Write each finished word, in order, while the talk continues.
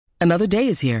Another day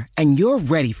is here, and you're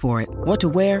ready for it. What to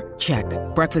wear? Check.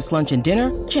 Breakfast, lunch, and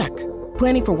dinner? Check.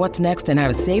 Planning for what's next and how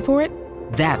to save for it?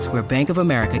 That's where Bank of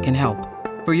America can help.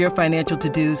 For your financial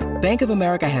to-dos, Bank of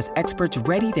America has experts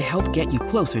ready to help get you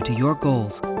closer to your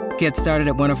goals. Get started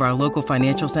at one of our local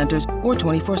financial centers or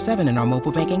 24/7 in our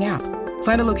mobile banking app.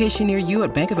 Find a location near you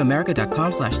at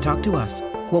bankofamerica.com/talktous.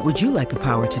 What would you like the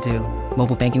power to do?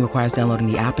 Mobile banking requires downloading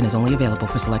the app and is only available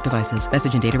for select devices.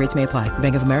 Message and data rates may apply.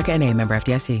 Bank of America N.A., member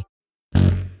FDIC.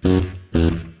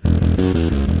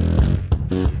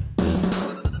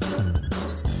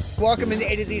 Welcome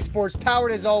into A to Z Sports,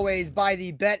 powered as always by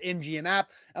the BetMGM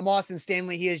app. I'm Austin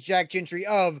Stanley. He is Jack Gentry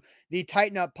of the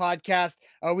Tighten Up podcast.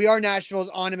 We are Nashville's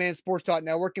on-demand sports talk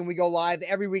network, and we go live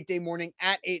every weekday morning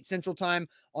at 8 Central Time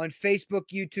on Facebook,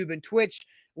 YouTube, and Twitch.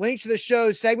 Links to the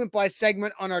show segment by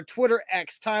segment on our Twitter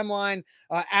X timeline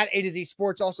at A to Z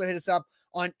Sports. Also hit us up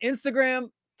on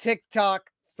Instagram, TikTok,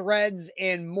 Threads,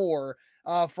 and more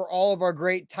for all of our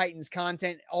great Titans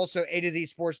content. Also A to Z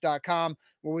Sports.com,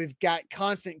 where we've got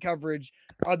constant coverage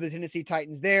of the Tennessee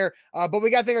Titans there. But we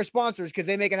got to thank our sponsors because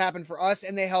they make it happen for us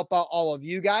and they help out all of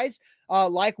you guys.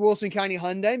 Like Wilson County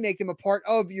Hyundai, make them a part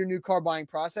of your new car buying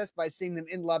process by seeing them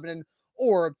in Lebanon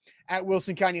or at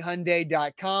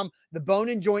wilsoncountyhyundai.com. The Bone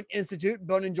and Joint Institute,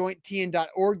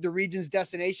 boneandjointtn.org, the region's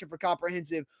destination for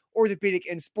comprehensive orthopedic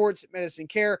and sports medicine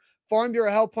care. Farm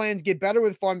Bureau Health Plans, get better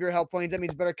with Farm Bureau Health Plans. That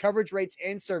means better coverage rates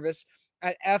and service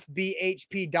at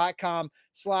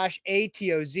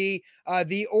fbhp.com/ATOZ.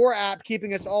 The Aura app,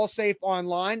 keeping us all safe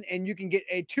online, and you can get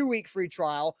a 2-week free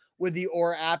trial with the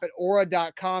Aura app at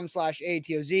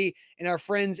aura.com/ATOZ. And our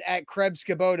friends at Krebs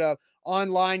Kubota,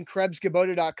 online,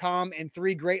 krebskubota.com, and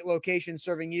 3 great locations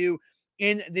serving you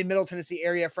in the Middle Tennessee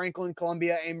area, Franklin,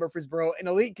 Columbia, and Murfreesboro, an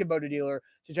elite Kubota dealer.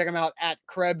 So check them out at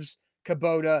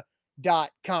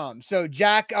krebskubota.com. So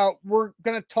Jack, we're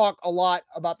going to talk a lot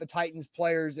about the Titans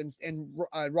players and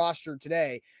roster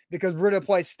today, because we're going to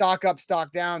play stock up,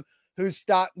 stock down, whose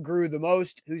stock grew the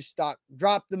most, whose stock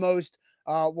dropped the most.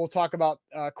 We'll talk about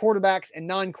quarterbacks and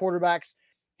non-quarterbacks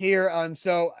here.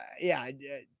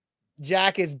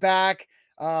 Jack is back.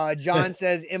 John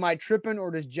says, am I tripping, or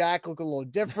does Jack look a little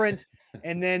different?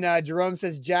 And then Jerome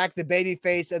says, Jack, the baby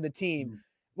face of the team.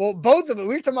 Well, both of them,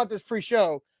 we were talking about this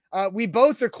pre-show. We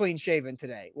both are clean shaven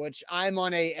today, which I'm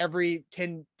on a every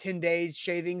 10 days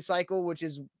shaving cycle, which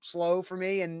is slow for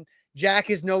me. And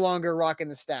Jack is no longer rocking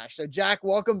the stash. So Jack,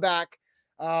 welcome back.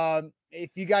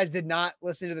 If you guys did not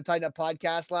listen to the Tighten Up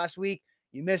podcast last week,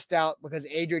 you missed out, because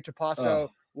Adrian Trapasso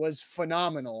was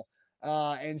phenomenal.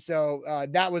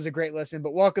 That was a great listen,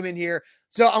 but welcome in here.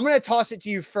 So I'm going to toss it to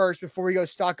you first before we go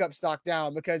stock up, stock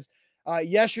down, because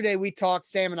yesterday we talked,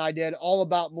 Sam and I did, all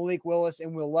about Malik Willis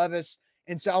and Will Levis.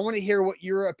 And so I want to hear what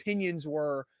your opinions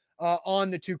were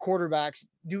on the two quarterbacks.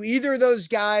 Do either of those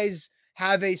guys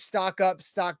have a stock up,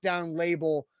 stock down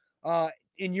label,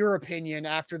 in your opinion,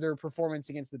 after their performance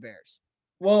against the Bears?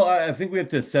 Well, I think we have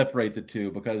to separate the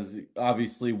two, because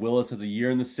obviously Willis has a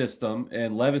year in the system,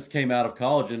 and Levis came out of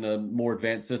college in a more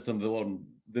advanced system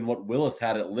than what Willis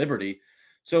had at Liberty.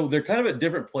 So they're kind of at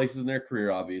different places in their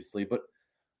career, obviously. But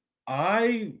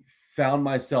I found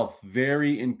myself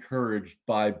very encouraged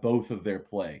by both of their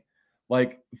play.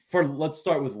 Let's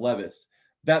start with Levis.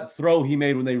 That throw he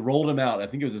made when they rolled him out, I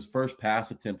think it was his first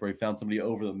pass attempt where he found somebody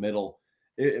over the middle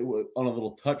on a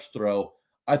little touch throw.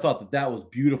 I thought that was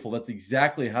beautiful. That's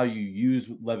exactly how you use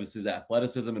Levis's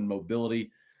athleticism and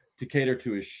mobility to cater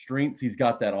to his strengths. He's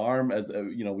got that arm,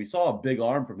 we saw a big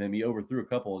arm from him. He overthrew a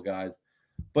couple of guys,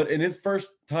 but in his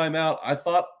first time out, I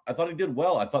thought he did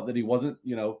well. I thought that he wasn't,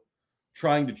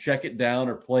 trying to check it down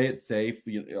or play it safe.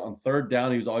 On third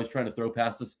down, he was always trying to throw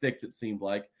past the sticks, it seemed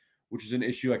like, which is an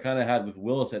issue I kind of had with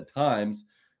Willis at times.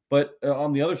 But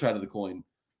on the other side of the coin,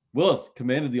 Willis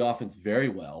commanded the offense very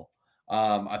well.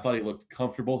 I thought he looked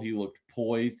comfortable. He looked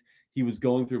poised. He was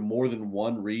going through more than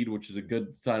one read, which is a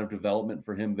good sign of development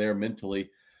for him there mentally.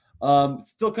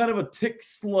 Still kind of a tick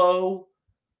slow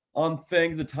on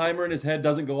things. The timer in his head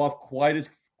doesn't go off quite as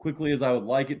quickly as I would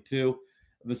like it to.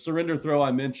 The surrender throw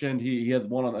I mentioned, he had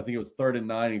one on, I think it was 3rd and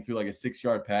 9. He threw like a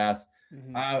 6-yard pass.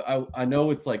 Mm-hmm. I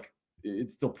know it's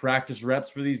still practice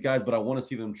reps for these guys, but I want to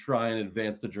see them try and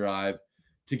advance the drive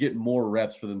to get more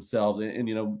reps for themselves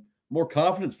and more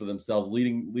confidence for themselves,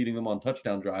 leading them on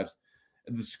touchdown drives.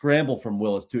 The scramble from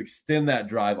Willis to extend that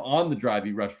drive on the drive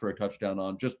he rushed for a touchdown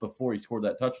on just before he scored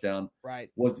that touchdown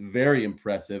was very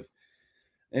impressive.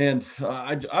 And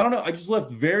I don't know. I just left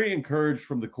very encouraged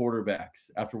from the quarterbacks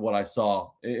after what I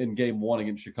saw in game 1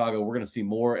 against Chicago. We're going to see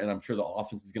more, and I'm sure the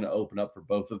offense is going to open up for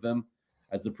both of them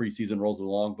as the preseason rolls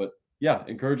along. But, yeah,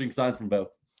 encouraging signs from both.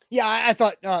 Yeah, I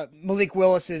thought Malik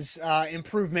Willis's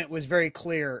improvement was very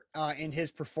clear in his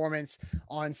performance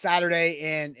on Saturday.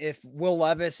 And if Will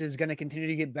Levis is going to continue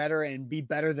to get better and be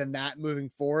better than that moving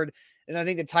forward, then I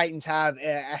think the Titans have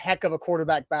a heck of a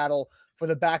quarterback battle for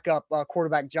the backup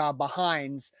quarterback job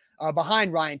behind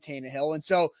Ryan Tannehill. And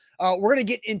so we're going to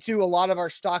get into a lot of our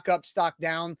stock up, stock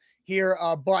down here.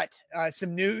 But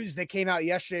some news that came out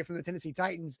yesterday from the Tennessee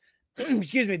Titans.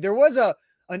 Excuse me. There was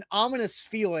an ominous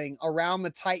feeling around the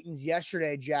Titans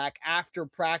yesterday, Jack, after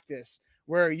practice,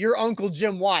 where your Uncle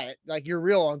Jim Wyatt, like your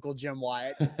real Uncle Jim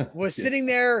Wyatt, was Yeah. sitting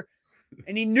there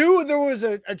and he knew there was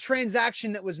a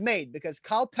transaction that was made because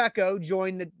Kyle Pecco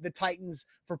joined the Titans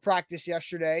for practice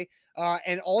yesterday.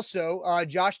 And also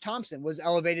Josh Thompson was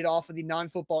elevated off of the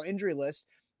non-football injury list.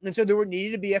 And so there would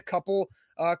needed to be a couple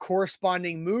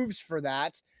corresponding moves for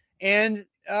that. And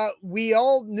we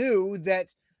all knew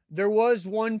that there was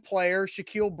one player,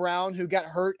 Shaquille Brown, who got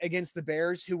hurt against the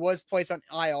Bears, who was placed on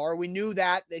IR. We knew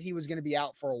that he was going to be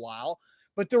out for a while.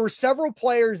 But there were several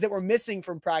players that were missing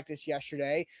from practice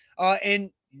yesterday,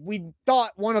 and we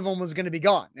thought one of them was going to be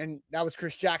gone, and that was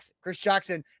Chris Jackson. Chris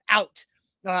Jackson out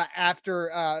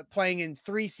after playing in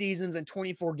 3 seasons and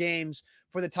 24 games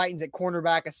for the Titans at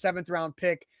cornerback, a 7th-round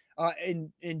pick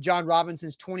in John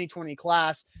Robinson's 2020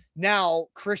 class. Now,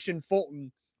 Christian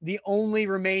Fulton, the only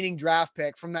remaining draft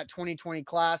pick from that 2020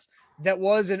 class that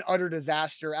was an utter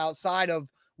disaster outside of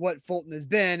what Fulton has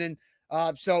been.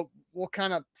 And so we'll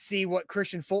kind of see what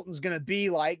Christian Fulton's going to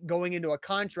be like going into a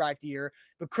contract year.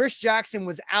 But Chris Jackson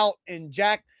was out, and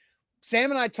Sam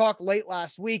and I talked late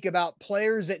last week about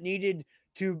players that needed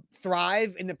to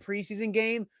thrive in the preseason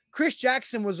game. Chris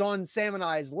Jackson was on Sam and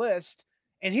I's list,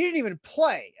 and he didn't even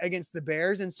play against the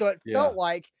Bears. And so it felt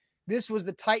like this was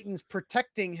the Titans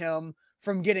protecting him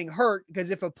from getting hurt,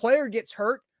 because if a player gets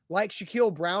hurt like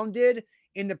Shaquille Brown did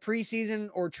in the preseason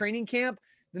or training camp,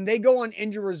 then they go on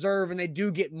injury reserve and they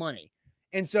do get money.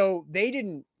 And so they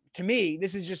didn't, to me,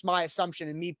 this is just my assumption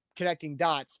and me connecting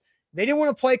dots. They didn't want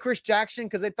to play Chris Jackson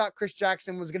because they thought Chris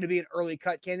Jackson was going to be an early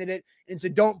cut candidate. And so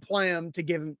don't play him to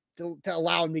give him to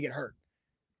allow him to get hurt.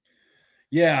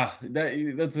 Yeah,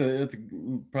 that's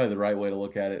probably the right way to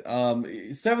look at it.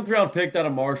 7th-round pick out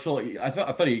of Marshall. I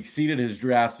thought he exceeded his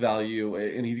draft value,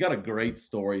 and he's got a great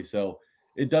story. So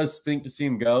it does stink to see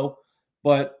him go,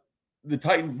 but the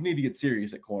Titans need to get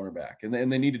serious at cornerback, and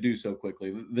they need to do so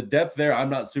quickly. The depth there, I'm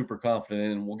not super confident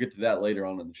in, and we'll get to that later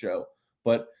on in the show.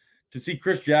 But to see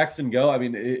Chris Jackson go, I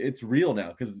mean, it's real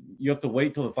now, because you have to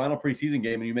wait till the final preseason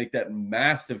game and you make that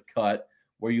massive cut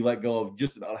where you let go of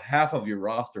just about half of your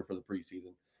roster for the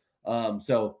preseason.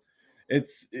 So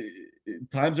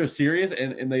times are serious,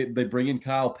 and they bring in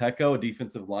Kyle Pecco, a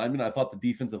defensive lineman. I thought the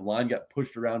defensive line got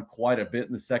pushed around quite a bit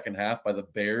in the second half by the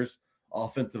Bears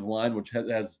offensive line, which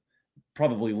has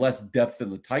probably less depth than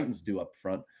the Titans do up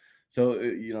front. So,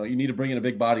 you need to bring in a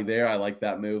big body there. I like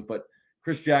that move. But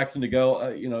Chris Jackson to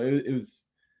go,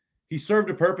 he served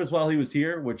a purpose while he was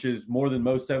here, which is more than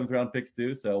most 7th-round picks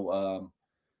do. So,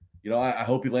 I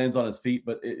hope he lands on his feet,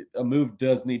 but a move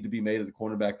does need to be made at the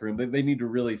cornerback room. They need to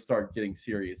really start getting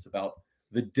serious about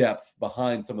the depth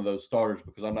behind some of those starters,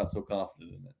 because I'm not so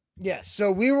confident in it. Yes.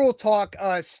 So we will talk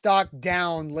stock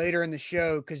down later in the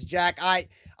show, because Jack,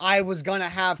 I was going to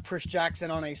have Chris Jackson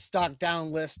on a stock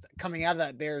down list coming out of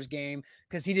that Bears game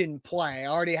because he didn't play. I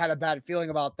already had a bad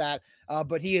feeling about that,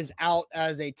 but he is out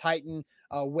as a Titan,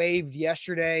 waived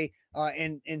yesterday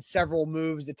in several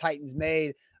moves the Titans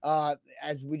made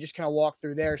as we just kind of walk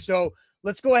through there. So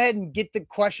let's go ahead and get the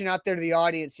question out there to the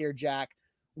audience here, Jack.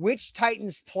 Which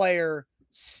Titans player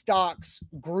stocks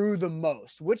grew the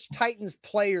most? Which Titans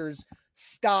players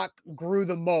stock grew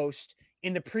the most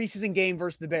in the preseason game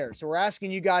versus the Bears? So we're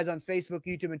asking you guys on Facebook,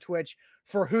 YouTube, and Twitch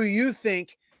for who you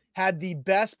think had the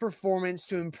best performance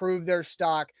to improve their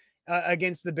stock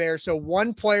against the Bears. So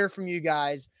one player from you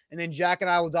guys, and then Jack and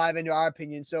I will dive into our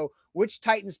opinion. So which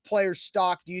Titans player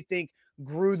stock do you think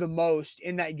grew the most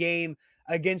in that game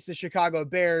against the Chicago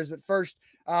Bears? But first,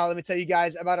 let me tell you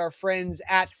guys about our friends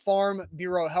at Farm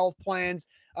Bureau Health Plans.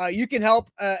 You can help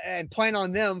and plan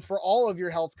on them for all of your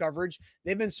health coverage.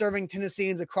 They've been serving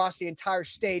Tennesseans across the entire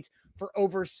state for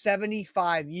over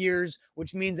 75 years,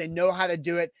 which means they know how to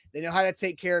do it. They know how to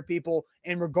take care of people.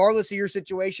 And regardless of your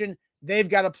situation, they've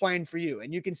got a plan for you.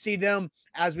 And you can see them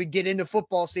as we get into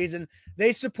football season.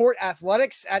 They support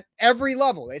athletics at every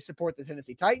level. They support the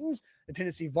Tennessee Titans, the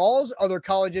Tennessee Vols, other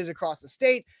colleges across the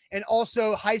state, and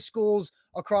also high schools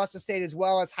across the state as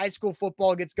well, as high school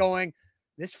football gets going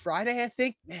this Friday, I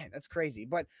think. Man, that's crazy.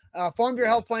 But Farm Bureau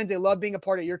Health Plans, they love being a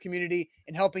part of your community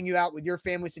and helping you out with your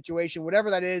family situation, whatever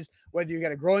that is, whether you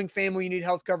got a growing family you need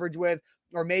health coverage with,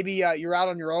 or maybe you're out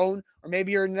on your own, or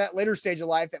maybe you're in that later stage of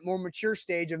life, that more mature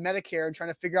stage of Medicare, and trying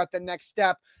to figure out the next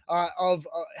step of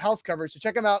health coverage. So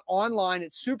check them out online.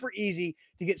 It's super easy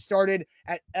to get started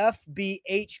at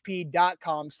fbhp.com/ATOZ.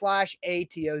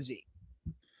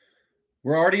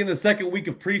 We're already in the second week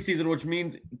of preseason, which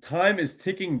means time is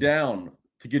ticking down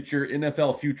to get your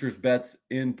NFL futures bets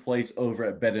in place over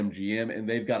at BetMGM, and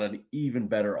they've got an even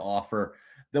better offer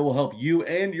that will help you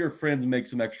and your friends make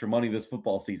some extra money this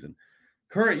football season.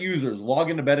 Current users log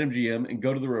into BetMGM and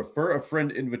go to the Refer a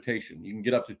Friend invitation. You can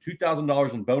get up to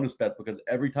 $2,000 in bonus bets because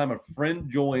every time a friend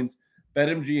joins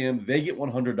BetMGM, they get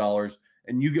 $100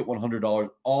 and you get $100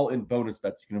 all in bonus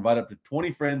bets. You can invite up to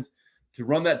 20 friends to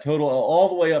run that total all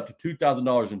the way up to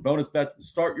 $2,000 in bonus bets.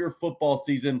 Start your football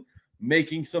season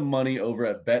making some money over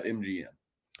at BetMGM.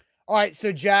 All right,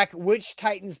 so Jack, which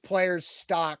Titans player's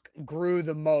stock grew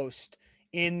the most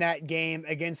in that game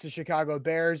against the Chicago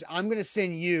Bears? I'm going to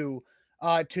send you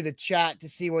to the chat to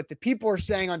see what the people are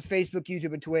saying on Facebook,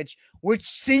 YouTube, and Twitch. Which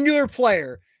singular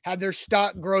player had their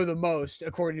stock grow the most,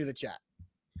 according to the chat?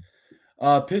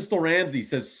 Pistol Ramsey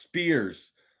says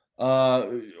Spears.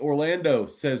 Orlando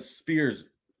says Spears.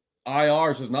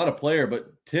 IR says not a player,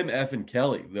 but Tim F. and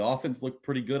Kelly. The offense looked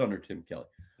pretty good under Tim Kelly.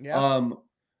 Yeah.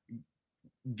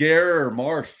 Guerrer,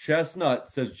 Marsh, Chestnut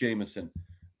says Jameson.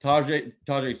 Tajay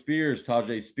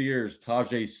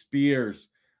Spears.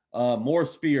 More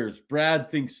Spears. Brad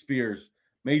thinks Spears.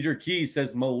 Major Key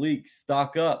says Malik.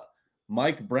 Stock up.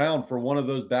 Mike Brown for one of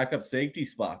those backup safety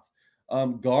spots.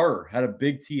 Garrer had a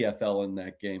big TFL in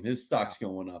that game. His stock's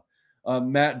going up.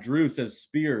 Matt Drew says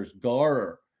Spears.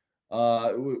 Garrer.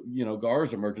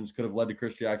 Garrer's emergence could have led to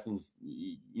Chris Jackson's,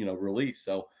 release.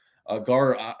 So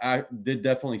Garrer I did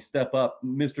definitely step up.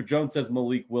 Mr. Jones says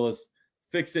Malik Willis.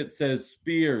 Fix It says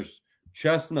Spears.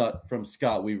 Chestnut from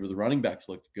Scott Weaver. The running backs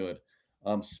looked good.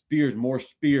 Spears, more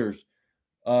Spears.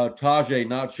 Tajay,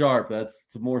 not Sharp. That's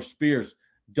some more Spears.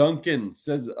 Duncan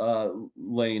says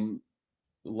Lane.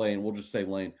 We'll just say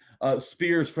Lane.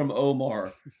 Spears from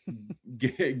Omar.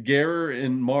 Guerrer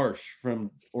and Marsh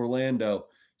from Orlando.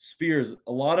 Spears,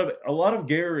 a lot of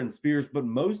Guerrer and Spears, but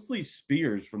mostly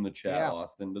Spears from the chat. Yeah.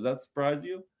 Austin, does that surprise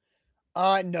you?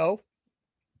 No.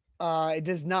 It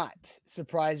does not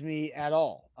surprise me at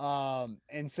all.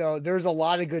 And so there's a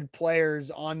lot of good players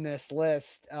on this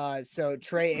list. So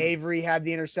Trey Avery had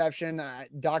the interception.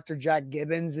 Dr. Jack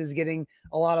Gibbons is getting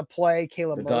a lot of play.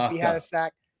 Caleb Murphy had a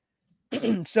sack.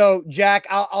 So Jack,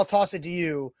 I'll toss it to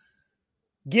you.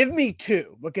 Give me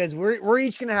two, because we're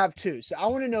each going to have two. So I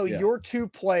want to know your two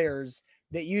players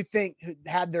that you think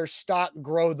had their stock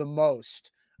grow the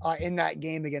most in that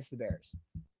game against the Bears.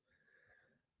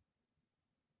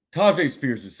 Tajay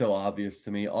Spears is so obvious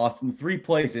to me. Austin, 3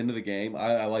 plays into the game,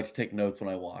 I like to take notes when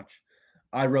I watch.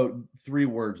 I wrote 3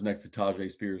 words next to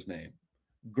Tajay Spears' name.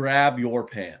 Grab your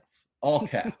pants. All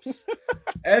caps.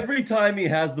 Every time he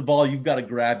has the ball, you've got to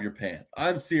grab your pants.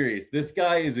 I'm serious. This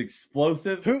guy is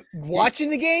explosive. Watching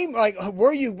the game? Like,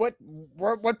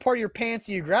 what part of your pants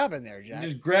are you grabbing there, Jack?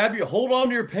 Just hold on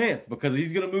to your pants, because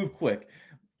he's going to move quick.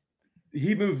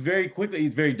 He moves very quickly.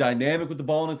 He's very dynamic with the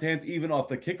ball in his hands. Even off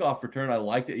the kickoff return, I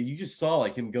liked it. You just saw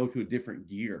him go to a different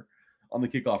gear on the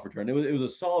kickoff return. It was a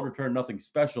solid return, nothing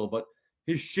special, but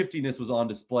his shiftiness was on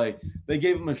display. They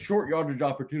gave him a short yardage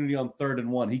opportunity on 3rd and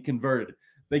 1. He converted.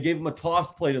 They gave him a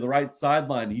toss play to the right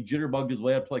sideline. He jitterbugged his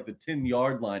way up to like the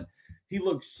 10-yard line. He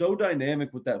looked so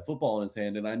dynamic with that football in his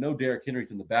hand. And I know Derrick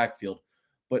Henry's in the backfield,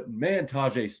 but man,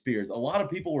 Tajay Spears, a lot of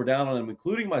people were down on him,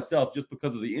 including myself, just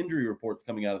because of the injury reports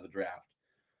coming out of the draft.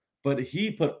 But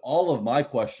he put all of my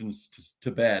questions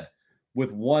to bed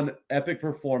with one epic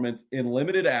performance in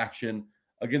limited action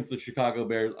against the Chicago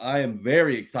Bears. I am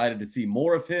very excited to see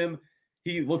more of him.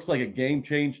 He looks like a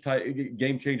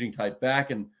game-changing type back.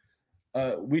 And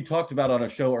we talked about on a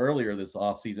show earlier this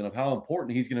offseason of how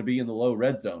important he's going to be in the low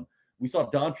red zone. We saw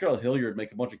Dontrell Hilliard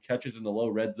make a bunch of catches in the low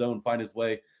red zone, find his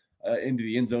way into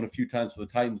the end zone a few times for the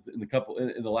Titans in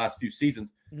the last few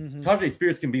seasons. Mm-hmm. Tajay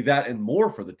Spears can be that and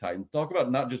more for the Titans. Talk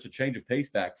about not just a change of pace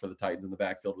back for the Titans in the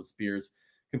backfield with Spears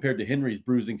compared to Henry's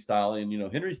bruising style. And,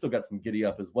 Henry's still got some giddy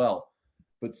up as well.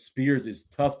 But Spears is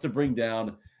tough to bring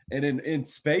down. And in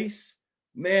space,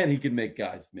 man, he can make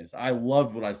guys miss. I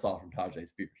loved what I saw from Tajay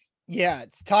Spears. Yeah,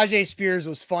 Tajay Spears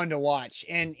was fun to watch.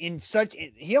 And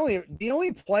he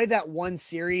only played that one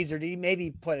series, or did he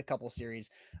maybe play a couple series?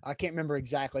 I can't remember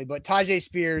exactly. But Tajay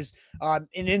Spears,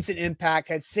 in instant impact,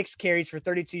 had 6 carries for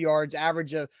 32 yards,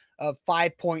 average of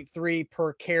 5.3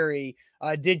 per carry.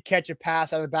 Did catch a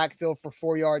pass out of the backfield for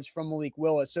 4 yards from Malik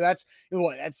Willis. So that's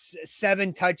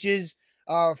 7 touches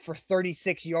for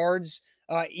 36 yards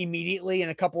immediately,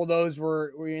 and a couple of those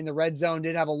were in the red zone.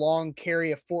 Did have a long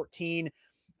carry of 14.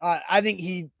 I think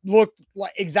he looked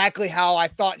like exactly how I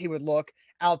thought he would look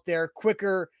out there,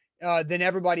 quicker than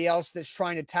everybody else that's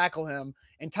trying to tackle him.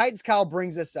 And Titans Kyle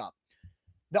brings this up.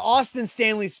 The Austin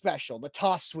Stanley special, the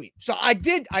toss sweep. So I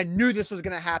knew this was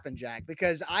going to happen, Jack,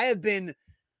 because I have been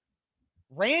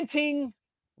ranting,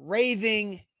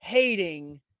 raving,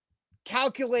 hating,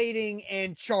 calculating,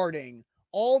 and charting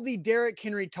all the Derrick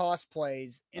Henry toss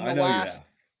plays in the last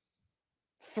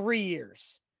 3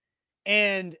 years.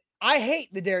 And I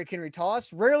hate the Derrick Henry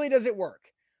toss. Rarely does it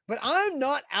work. But I'm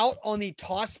not out on the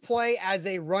toss play as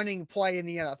a running play in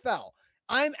the NFL.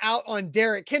 I'm out on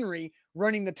Derrick Henry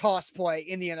running the toss play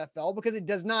in the NFL because it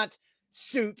does not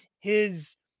suit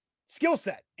his skill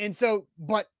set. And so,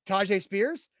 but Tajay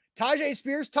Spears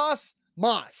toss,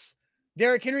 moss.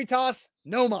 Derrick Henry toss,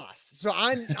 no moss. So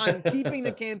I'm keeping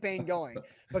the campaign going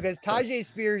because Tajay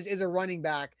Spears is a running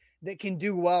back that can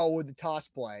do well with the toss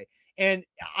play. And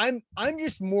I'm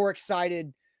just more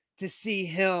excited to see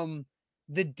him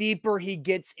the deeper he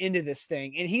gets into this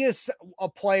thing. And he is a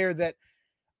player that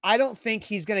I don't think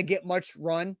he's going to get much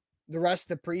run the rest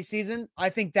of the preseason. I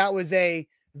think that was a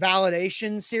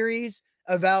validation series,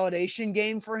 a validation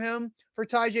game for him, for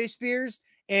Tajay Spears.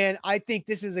 And I think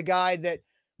this is a guy that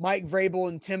Mike Vrabel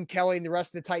and Tim Kelly and the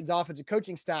rest of the Titans offensive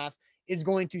coaching staff is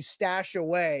going to stash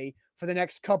away for the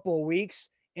next couple of weeks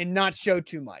and not show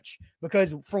too much.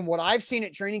 Because from what I've seen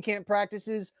at training camp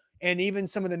practices and even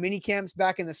some of the mini camps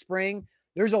back in the spring,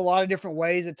 there's a lot of different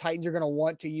ways the Titans are going to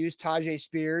want to use Tajay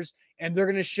Spears, and they're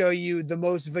going to show you the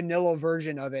most vanilla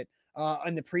version of it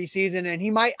in the preseason. And he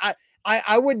might,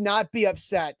 I would not be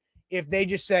upset if they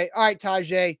just say, all right,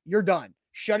 Tajay, you're done.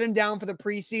 Shut him down for the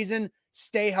preseason.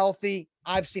 Stay healthy.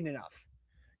 I've seen enough.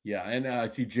 Yeah, and I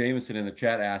see Jameson in the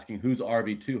chat asking, who's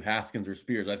RB2, Haskins or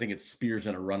Spears? I think it's Spears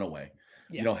in a runaway.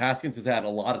 Yeah. You know, Haskins has had a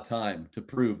lot of time to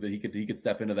prove that he could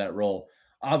step into that role.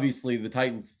 Obviously, the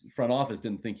Titans front office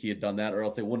didn't think he had done that, or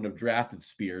else they wouldn't have drafted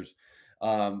Spears.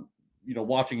 You know,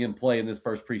 watching him play in this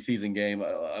first preseason game,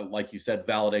 like you said,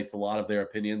 validates a lot of their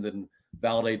opinions and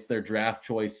validates their draft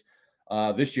choice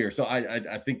this year. So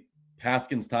I think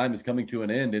Haskins' time is coming to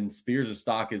an end, and Spears'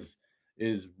 stock is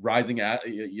rising,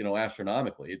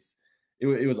 astronomically.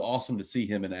 It was awesome to see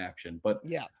him in action. But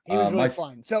yeah, he was really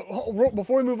fun. So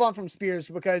before we move on from Spears,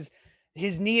 because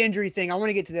his knee injury thing, I want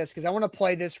to get to this because I want to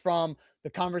play this from the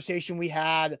conversation we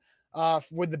had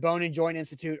with the Bone and Joint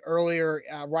Institute earlier,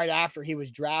 right after he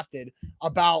was drafted,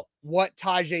 about what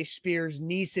Tajay Spears'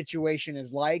 knee situation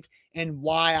is like and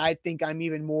why I think I'm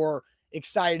even more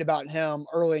excited about him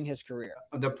early in his career.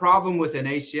 The problem with an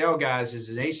ACL, guys, is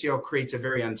an ACL creates a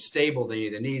very unstable knee.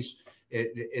 The knees,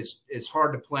 it's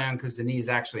hard to play on because the knee is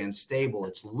actually unstable.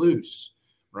 It's loose,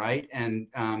 right? And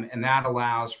that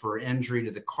allows for injury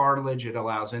to the cartilage. It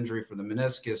allows injury for the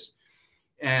meniscus.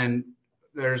 And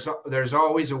there's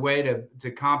always a way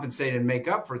to compensate and make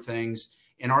up for things.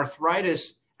 And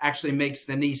arthritis actually makes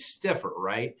the knee stiffer,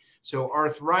 right? So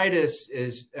arthritis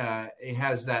it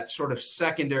has that sort of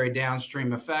secondary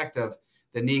downstream effect of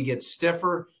the knee gets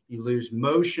stiffer, you lose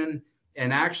motion,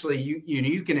 and actually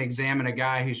you can examine a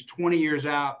guy who's 20 years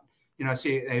out,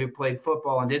 who played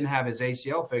football and didn't have his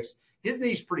ACL fixed. His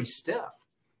knee's pretty stiff,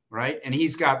 right? And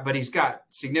he's got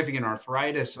significant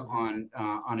arthritis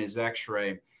on his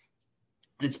X-ray.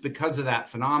 It's because of that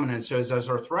phenomenon. So as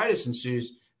arthritis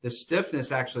ensues, the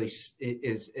stiffness actually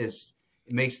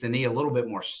it makes the knee a little bit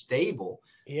more stable,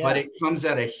 but it comes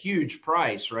at a huge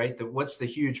price, right? What's the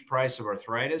huge price of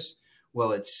arthritis?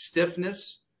 Well, it's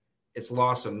stiffness, it's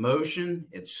loss of motion,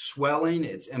 it's swelling,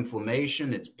 it's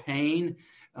inflammation, it's pain,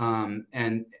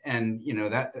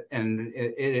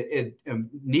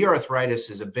 knee arthritis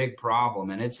is a big problem,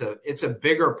 and it's a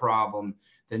bigger problem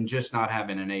than just not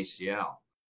having an ACL.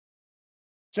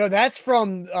 So that's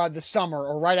from the summer,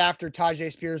 or right after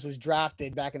Tajay Spears was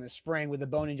drafted back in the spring with the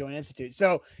Bone and Joint Institute.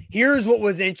 So here's what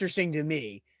was interesting to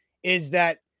me is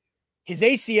that his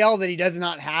ACL that he does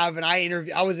not have, and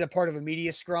I was a part of a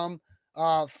media scrum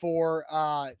for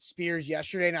Spears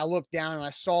yesterday, and I looked down and I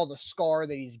saw the scar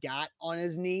that he's got on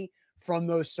his knee from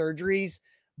those surgeries.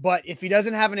 But if he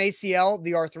doesn't have an ACL,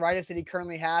 the arthritis that he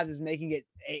currently has is making it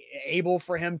able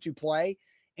for him to play.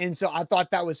 And so I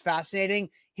thought that was fascinating.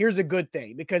 Here's a good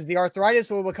thing, because the arthritis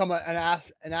will become an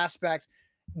aspect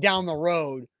down the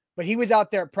road. But he was out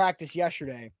there at practice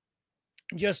yesterday,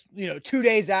 just 2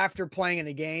 days after playing in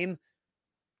a game,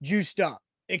 juiced up,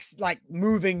 like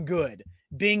moving good,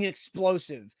 being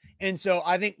explosive. And so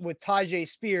I think with Tajay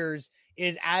Spears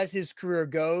is, as his career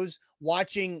goes,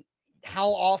 watching how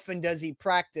often does he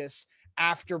practice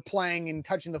after playing and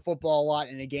touching the football a lot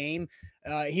in a game.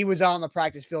 he was out on the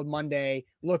practice field Monday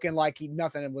looking like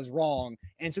nothing was wrong.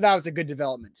 And so that was a good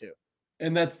development too.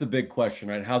 And that's the big question,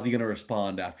 right? How's he going to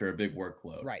respond after a big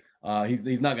workload? Right.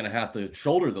 He's not going to have to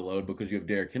shoulder the load because you have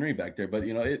Derrick Henry back there. But,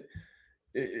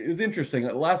 it was interesting.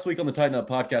 Last week on the Tighten Up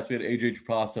podcast, we had AJ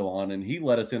Trapasso on, and he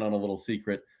let us in on a little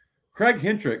secret. Craig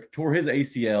Hentrick tore his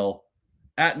ACL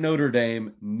at Notre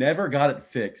Dame, never got it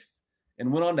fixed,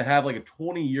 and went on to have like a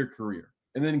 20-year career,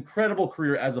 and an incredible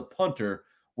career as a punter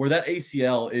where that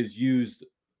ACL is used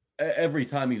every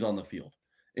time he's on the field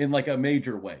in like a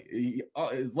major way.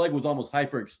 His leg was almost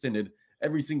hyperextended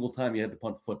every single time he had to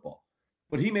punt the football.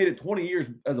 But he made it 20 years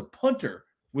as a punter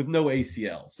with no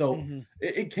ACL. So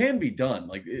it can be done.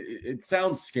 Like it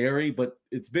sounds scary, but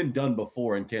it's been done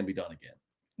before and can be done again.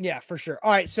 Yeah, for sure.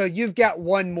 All right. So you've got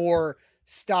one more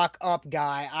stock up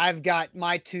guy. I've got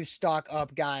my two stock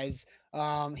up guys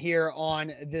here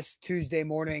on this Tuesday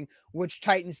morning. Which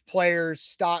Titans players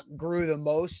stock grew the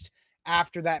most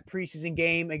after that preseason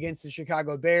game against the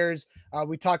Chicago Bears?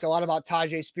 We talked a lot about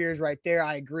Tajay Spears right there.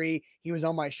 I agree. He was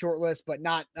on my short list, but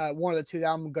not one of the two that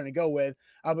I'm going to go with.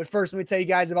 But first, let me tell you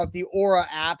guys about the Aura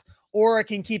app. Aura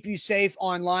can keep you safe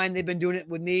online. They've been doing it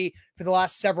with me for the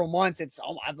last several months.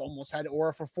 I've almost had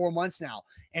Aura for 4 months now.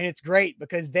 And it's great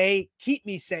because they keep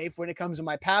me safe when it comes to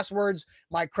my passwords,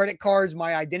 my credit cards,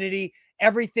 my identity,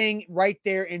 everything right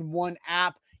there in one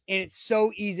app. And it's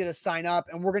so easy to sign up.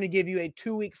 And we're going to give you a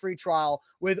 2-week free trial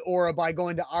with Aura by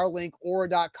going to our link,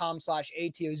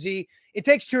 aura.com/ATOZ. It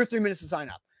takes 2 or 3 minutes to sign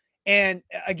up. And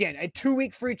again, a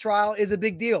 2-week free trial is a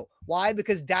big deal. Why?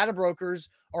 Because data brokers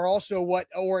are also what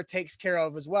Aura takes care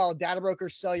of as well. Data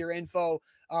brokers sell your info,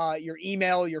 your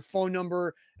email, your phone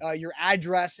number, your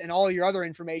address, and all your other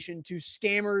information to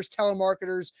scammers,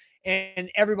 telemarketers,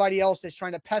 and everybody else that's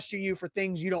trying to pester you for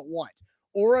things you don't want.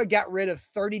 Aura got rid of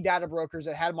 30 data brokers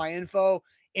that had my info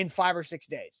in 5 or 6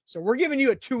 days. So we're giving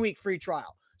you a 2-week free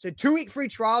trial. So 2-week free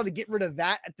trial to get rid of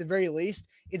that at the very least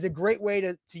is a great way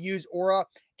to use Aura.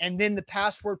 And then the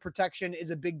password protection is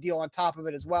a big deal on top of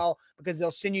it as well, because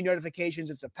they'll send you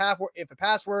notifications if a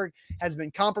password has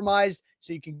been compromised,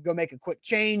 so you can go make a quick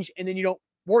change and then you don't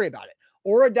worry about it.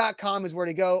 Aura.com is where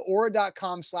to go.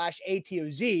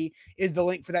 Aura.com/ATOZ is the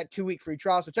link for that 2-week free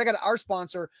trial. So check out our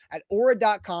sponsor at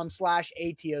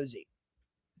Aura.com/ATOZ.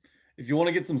 If you want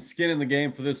to get some skin in the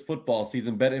game for this football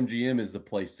season, BetMGM is the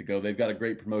place to go. They've got a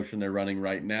great promotion they're running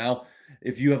right now.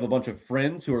 If you have a bunch of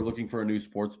friends who are looking for a new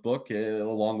sports book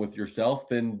along with yourself,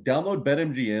 then download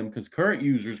BetMGM, because current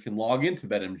users can log into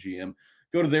BetMGM,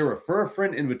 go to their Refer a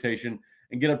Friend invitation,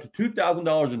 and get up to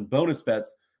 $2,000 in bonus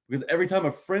bets, because every time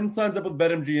a friend signs up with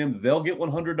BetMGM, they'll get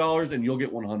 $100 and you'll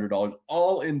get $100,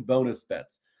 all in bonus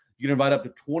bets. You can invite up to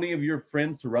 20 of your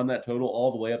friends to run that total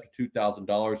all the way up to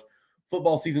 $2,000.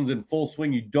 Football season's in full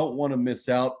swing. You don't want to miss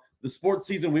out. The sports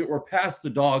season, we're past the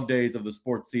dog days of the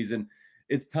sports season.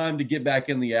 It's time to get back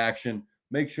in the action.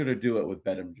 Make sure to do it with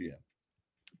BetMGM.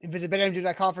 And visit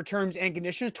BetMGM.com for terms and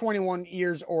conditions. 21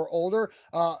 years or older,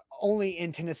 only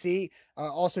in Tennessee.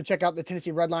 Also check out the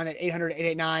Tennessee Red Line at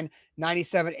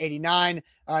 800-889-9789.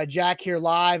 Jack here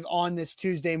live on this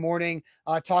Tuesday morning,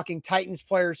 talking Titans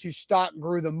players whose stock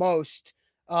grew the most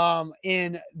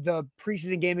in the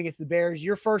preseason game against the Bears.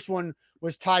 Your first one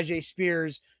was Tajay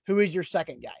Spears. Who is your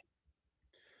second guy?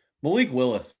 Malik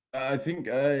Willis. I think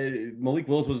Malik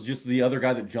Willis was just the other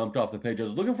guy that jumped off the page. I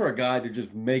was looking for a guy to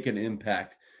just make an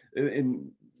impact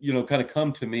and, kind of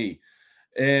come to me.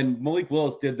 And Malik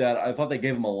Willis did that. I thought they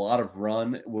gave him a lot of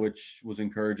run, which was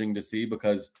encouraging to see,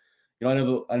 because, I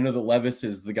know that Levis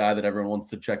is the guy that everyone wants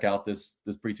to check out this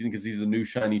preseason because he's the new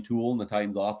shiny tool in the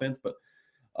Titans offense. But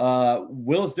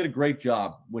Willis did a great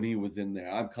job when he was in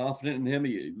there. I'm confident in him.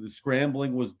 The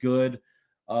scrambling was good.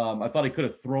 I thought he could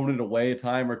have thrown it away a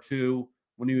time or two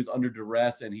when he was under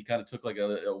duress, and he kind of took like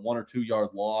a 1 or 2 yard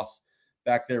loss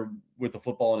back there with the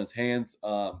football in his hands.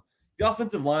 The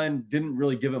offensive line didn't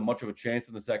really give him much of a chance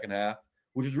in the second half,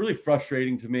 which is really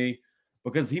frustrating to me,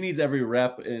 because he needs every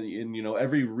rep, and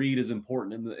every read is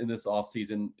important in this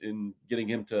offseason in getting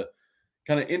him to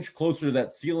kind of inch closer to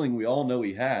that ceiling we all know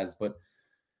he has. But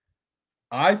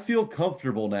I feel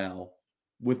comfortable now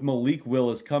with Malik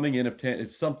Willis coming in.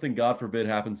 If something, God forbid,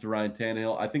 happens to Ryan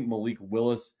Tannehill, I think Malik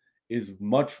Willis is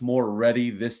much more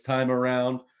ready this time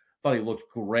around. Thought he looked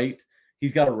great.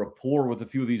 He's got a rapport with a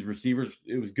few of these receivers.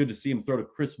 It was good to see him throw to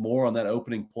Chris Moore on that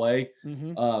opening play.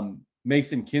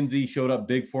 Mason Kinsey showed up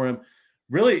big for him.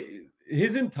 Really,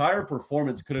 his entire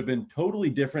performance could have been totally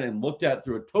different and looked at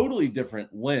through a totally different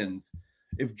lens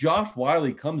if Josh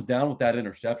Wiley comes down with that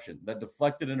interception, that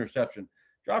deflected interception.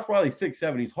 Josh Wiley's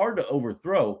 6'7". He's hard to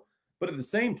overthrow, but at the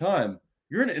same time,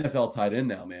 you're an NFL tight end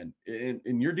now, man.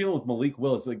 And you're dealing with Malik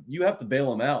Willis. Like, you have to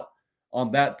bail him out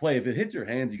on that play. If it hits your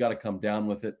hands, you got to come down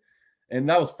with it. And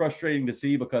that was frustrating to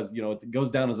see because, it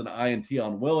goes down as an INT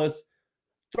on Willis.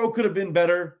 Throw could have been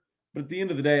better, but at the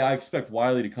end of the day, I expect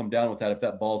Wiley to come down with that if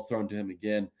that ball's thrown to him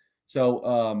again.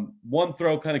 So one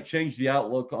throw kind of changed the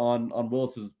outlook on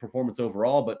Willis's performance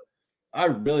overall, but I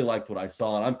really liked what I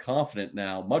saw, and I'm confident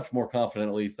now, much more confident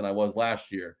at least than I was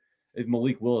last year, if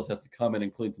Malik Willis has to come in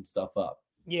and clean some stuff up.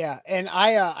 Yeah, and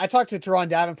I talked to Teron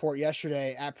Davenport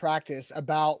yesterday at practice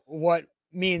about what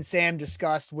me and Sam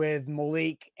discussed with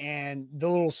Malik and the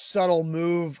little subtle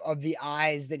move of the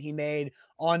eyes that he made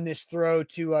on this throw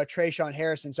to Trayshawn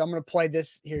Harrison. So I'm going to play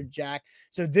this here, Jack.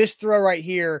 So this throw right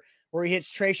here, where he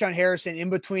hits Trayshawn Harrison in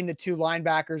between the two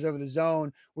linebackers over the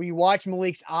zone, where you watch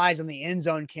Malik's eyes on the end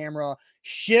zone camera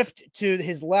shift to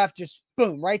his left, just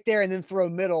boom, right there, and then throw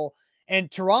middle. And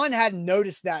Teron hadn't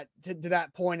noticed that to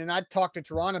that point, and I talked to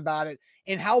Teron about it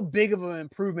and how big of an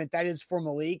improvement that is for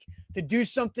Malik to do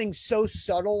something so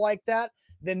subtle like that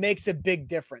makes a big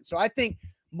difference. So I think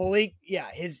Malik,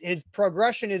 his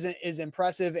progression is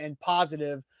impressive and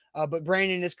positive. But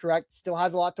Brandon is correct. Still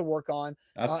has a lot to work on.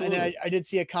 Absolutely. And I did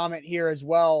see a comment here as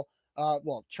well.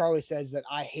 Charlie says that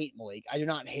I hate Malik. I do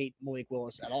not hate Malik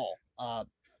Willis at all.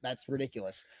 That's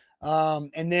ridiculous.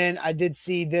 And then I did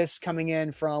see this coming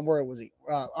in from, where was he?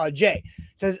 Jay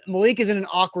says Malik is in an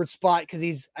awkward spot because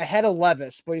he's ahead of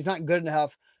Levis, but he's not good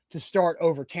enough to start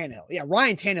over Tannehill. Yeah,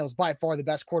 Ryan Tannehill is by far the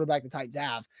best quarterback the Titans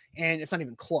have, and it's not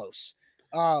even close.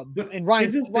 And Ryan,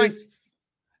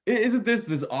 isn't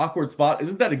this awkward spot?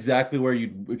 Isn't that exactly where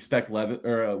you'd expect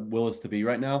Willis to be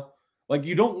right now? Like,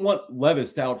 you don't want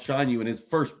Levis to outshine you in his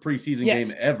first preseason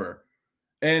game ever.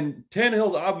 And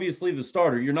Tannehill's obviously the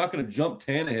starter. You're not going to jump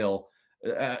Tannehill,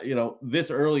 this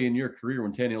early in your career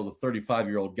when Tannehill's a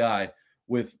 35-year-old guy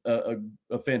with a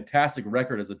fantastic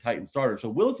record as a Titan starter. So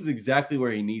Willis is exactly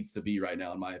where he needs to be right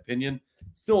now, in my opinion.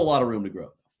 Still a lot of room to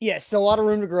grow. Yes, still a lot of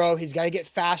room to grow. He's got to get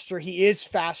faster. He is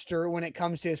faster when it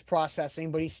comes to his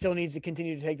processing, but he still needs to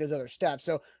continue to take those other steps.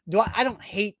 So I don't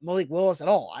hate Malik Willis at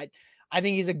all. I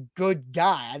think he's a good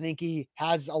guy. I think he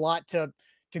has a lot to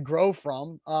grow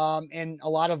from, and a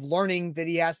lot of learning that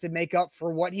he has to make up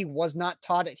for what he was not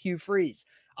taught at Hugh Freeze.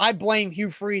 I blame Hugh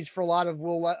Freeze for a lot of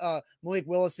Malik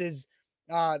Willis's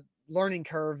learning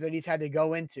curve that he's had to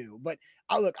go into. But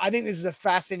look, I think this is a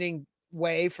fascinating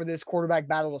way for this quarterback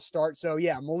battle to start. So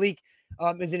yeah, Malik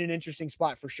is in an interesting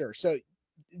spot for sure. So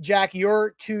Jack,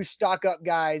 your 2 stock up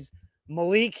guys,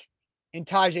 Malik and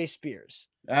Tajay Spears.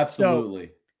 Absolutely.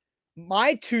 So,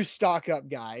 my 2 stock up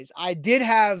guys, I did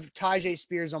have Tajay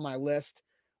Spears on my list,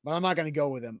 but I'm not going to go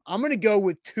with him. I'm going to go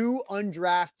with 2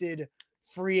 undrafted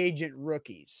free agent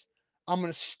rookies. I'm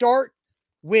going to start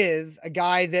with a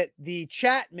guy that the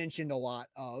chat mentioned a lot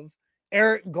of,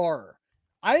 Eric Garrer.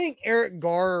 I think Eric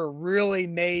Garrer really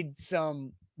made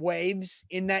some waves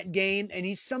in that game, and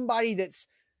he's somebody that's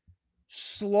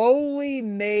slowly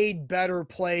made better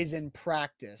plays in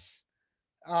practice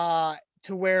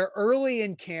to where early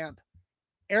in camp,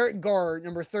 Eric Garrer,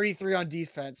 number 33 on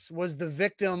defense, was the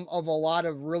victim of a lot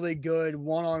of really good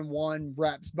one-on-one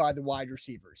reps by the wide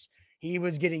receivers. He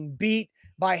was getting beat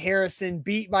by Harrison,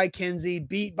 beat by Kinsey,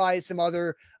 beat by some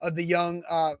other of the young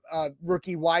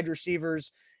rookie wide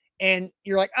receivers. And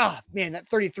you're like, man, that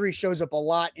 33 shows up a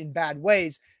lot in bad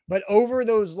ways. But over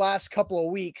those last couple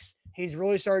of weeks, he's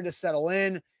really started to settle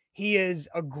in. He is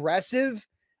aggressive.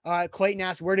 Clayton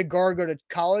asked, where did Garrer go to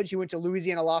college? He went to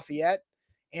Louisiana Lafayette.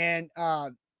 And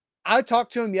I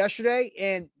talked to him yesterday,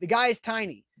 and the guy is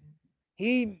tiny.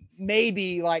 He may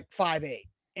be like 5'8",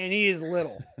 and he is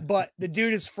little. But the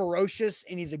dude is ferocious,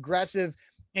 and he's aggressive,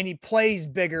 and he plays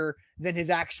bigger than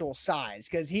his actual size,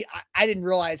 because I didn't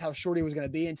realize how short he was going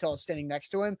to be until I was standing next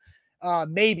to him.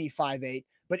 Maybe 5'8",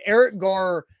 but Eric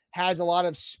Garrer has a lot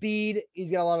of speed. He's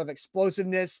got a lot of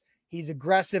explosiveness. He's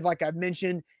aggressive, like I've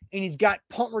mentioned, and he's got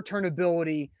punt return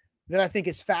ability that I think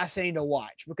is fascinating to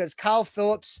watch, because Kyle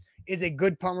Phillips is a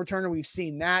good punt returner. We've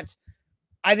seen that.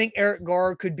 I think Eric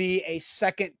Garrer could be a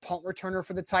second punt returner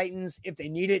for the Titans if they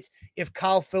need it. If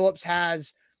Kyle Phillips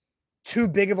has too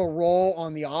big of a role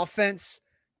on the offense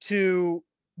to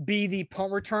be the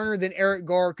punt returner, then Eric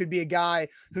Garrer could be a guy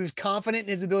who's confident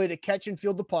in his ability to catch and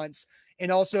field the punts,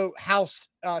 and also housed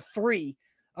 3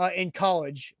 in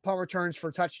college punt returns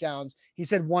for touchdowns. He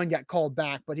said 1 got called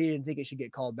back, but he didn't think it should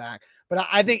get called back. But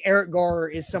I think Eric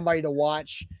Garrer is somebody to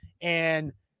watch.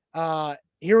 And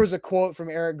here was a quote from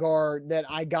Eric Garrer that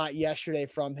I got yesterday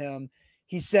from him.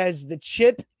 He says, the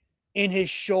chip in his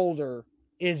shoulder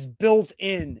is built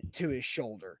into his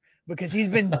shoulder, because he's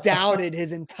been doubted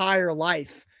his entire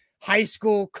life high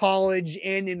school, college,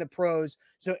 and in the pros.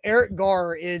 So Eric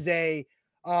Garr is a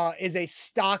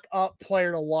stock up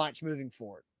player to watch moving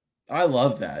forward. I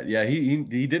love that. Yeah, he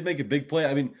did make a big play.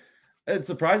 I mean, it's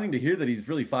surprising to hear that he's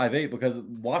really 5'8", because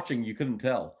watching you couldn't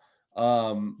tell. He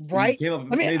Right? came up.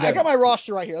 I got my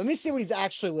roster right here. Let me see what he's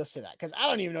actually listed at, because I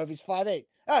don't even know if he's 5'8".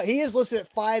 Oh, he is listed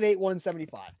at 5'8",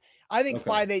 175. I think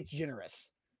 5'8"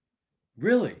 generous.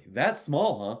 Really? That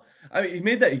small, huh? I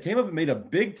mean, he came up and made a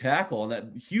big tackle on that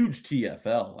huge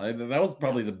TFL. That was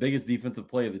probably the biggest defensive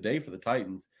play of the day for the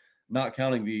Titans, not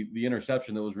counting the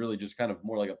interception that was really just kind of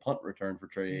more like a punt return for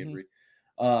Trey Avery.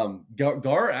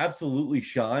 Gar absolutely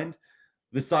shined.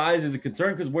 The size is a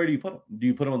concern, because where do you put him? Do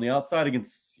you put him on the outside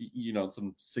against,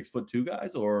 some 6'2"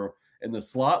 guys, or in the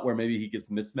slot where maybe he gets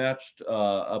mismatched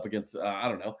up against, I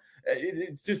don't know.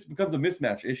 It just becomes a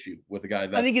mismatch issue with a guy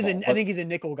that I think he's a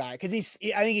nickel guy, because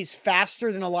I think he's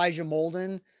faster than Elijah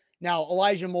Molden. Now,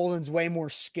 Elijah Molden's way more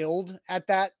skilled at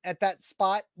that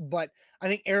spot, but I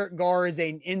think Eric Garr is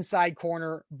an inside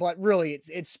corner, but really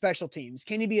it's special teams.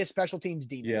 Can he be a special teams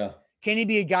demon? Yeah. Can he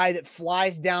be a guy that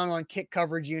flies down on kick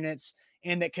coverage units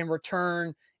and that can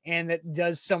return and that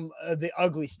does some of the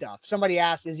ugly stuff? Somebody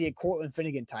asked, is he a Cortland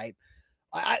Finnegan type?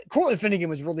 Cortland Finnegan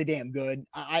was really damn good.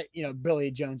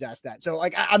 Billy Jones asked that. So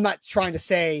I'm not trying to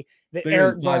say that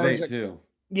Eric Garr is too.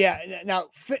 Yeah. Now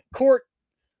Court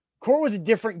was a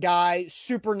different guy,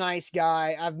 super nice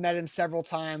guy. I've met him several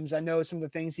times. I know some of the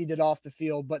things he did off the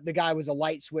field, but the guy was a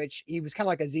light switch. He was kind of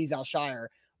like Azeez Al-Shire,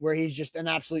 where he's just an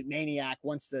absolute maniac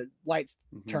once the lights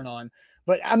turn on.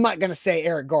 But I'm not going to say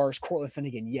Eric Garr is Cortland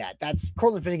Finnegan yet.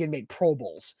 Cortland Finnegan made Pro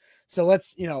Bowls. So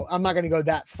I'm not going to go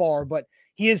that far, but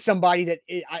he is somebody that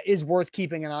is worth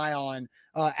keeping an eye on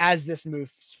as this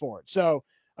moves forward. So,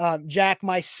 Jack,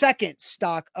 my second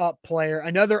stock up player,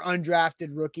 another undrafted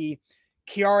rookie,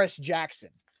 Kearis Jackson,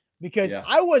 because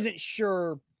I wasn't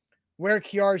sure where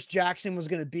Kearis Jackson was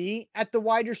going to be at the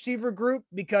wide receiver group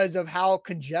because of how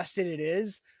congested it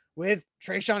is with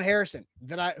Trayshawn Harrison,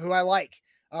 who I like,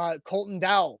 Colton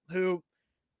Dowell, who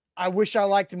I wish I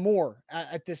liked more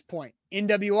at this point,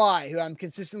 NWI, who I'm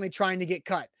consistently trying to get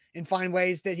cut and find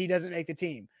ways that he doesn't make the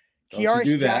team.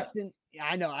 Kearis Jackson,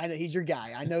 I know he's your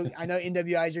guy. I know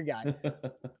NWI is your guy.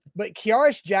 But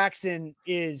Kearis Jackson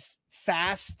is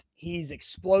fast. He's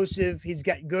explosive. He's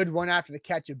got good run after the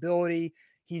catch ability.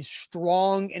 He's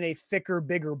strong in a thicker,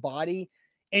 bigger body.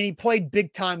 And he played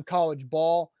big time college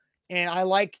ball. And I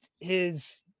liked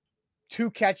his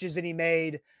 2 catches that he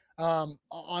made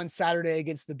on Saturday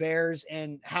against the Bears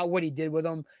and what he did with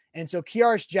them. And so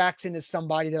Kearis Jackson is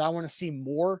somebody that I want to see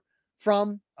more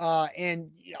from.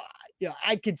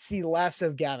 I could see less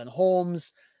of Gavin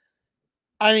Holmes.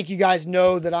 I think you guys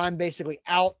know that I'm basically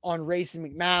out on Racing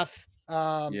McMath.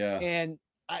 And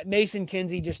Mason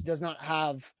Kinsey just does not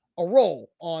have a role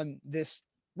on this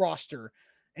roster.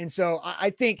 And so I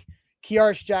think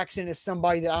Kearis Jackson is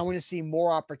somebody that I want to see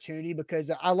more opportunity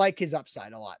because I like his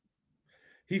upside a lot.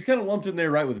 He's kind of lumped in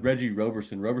there right with Reggie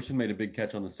Roberson. Roberson made a big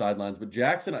catch on the sidelines, but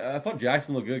Jackson, I thought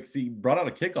Jackson looked good because he brought out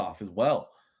a kickoff as well,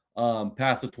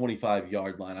 past the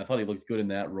 25-yard line. I thought he looked good in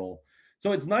that role.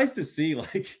 So it's nice to see,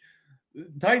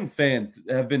 Titans fans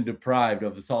have been deprived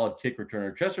of a solid kick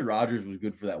returner. Chester Rogers was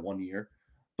good for that 1 year,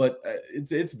 but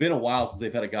it's been a while since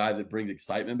they've had a guy that brings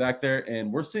excitement back there.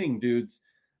 And we're seeing dudes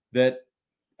that,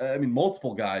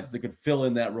 multiple guys that could fill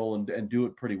in that role and do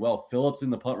it pretty well. Phillips in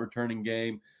the punt returning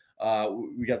game.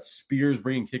 We got Spears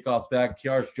bringing kickoffs back.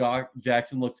 Kearis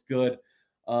Jackson looked good.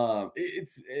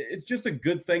 It's just a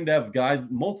good thing to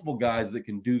have multiple guys that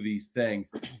can do these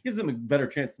things. Gives them a better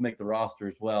chance to make the roster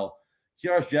as well.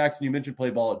 Kearis Jackson, you mentioned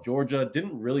played ball at Georgia.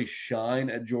 Didn't really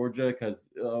shine at Georgia because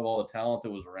of all the talent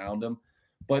that was around him.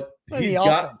 But he's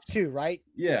got offense too, right?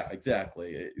 Yeah,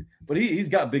 exactly. But he's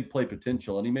got big play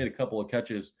potential, and he made a couple of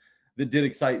catches that did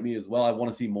excite me as well. I want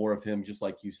to see more of him, just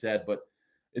like you said. But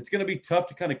it's going to be tough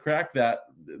to kind of crack that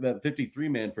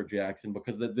 53-man for Jackson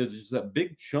because there's just that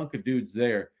big chunk of dudes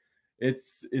there.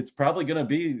 It's probably going to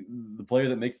be the player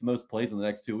that makes the most plays in the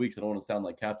next 2 weeks. I don't want to sound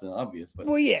like Captain Obvious, but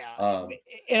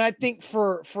and I think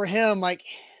for him,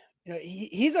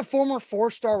 he's a former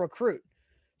 4-star recruit,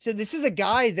 so this is a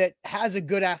guy that has a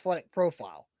good athletic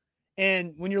profile.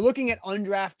 And when you're looking at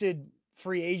undrafted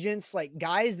free agents, like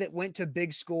guys that went to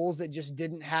big schools that just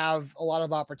didn't have a lot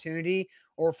of opportunity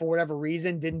or for whatever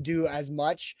reason didn't do as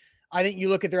much, I think you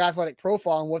look at their athletic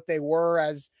profile and what they were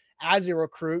as a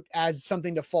recruit as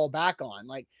something to fall back on.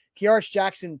 Like Kearis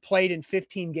Jackson played in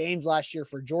 15 games last year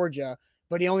for Georgia,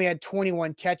 but he only had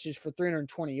 21 catches for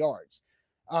 320 yards.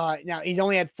 Now he's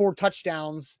only had 4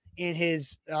 touchdowns in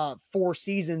his 4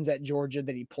 seasons at Georgia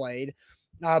that he played.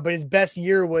 But his best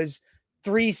year was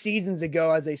 3 seasons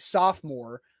ago as a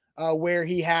sophomore, where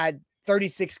he had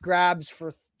 36 grabs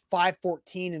for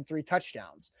 514 and 3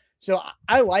 touchdowns. So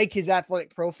I like his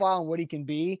athletic profile and what he can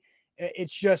be.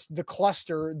 It's just the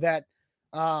cluster that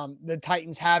the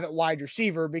Titans have at wide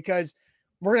receiver, because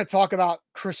we're going to talk about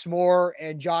Chris Moore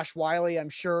and Josh Wiley, I'm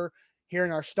sure, here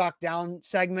in our stock down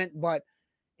segment. But,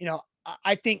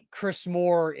 I think Chris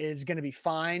Moore is going to be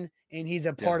fine, and he's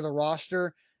a part of the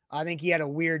roster. I think he had a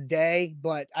weird day,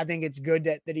 but I think it's good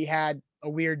that he had a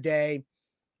weird day,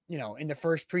 in the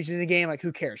first preseason game. Like,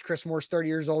 who cares? Chris Moore's 30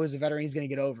 years old. He's a veteran. He's going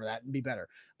to get over that and be better.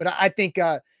 But I think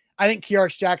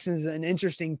Kearis Jackson is an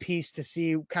interesting piece to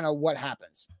see kind of what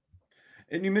happens.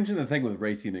 And you mentioned the thing with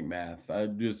Racey McMath.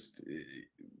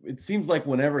 It seems like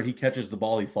whenever he catches the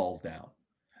ball, he falls down.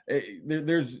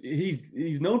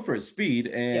 He's known for his speed,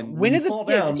 and when is it?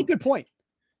 Yeah, that's a good point.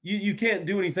 You can't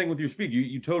do anything with your speed.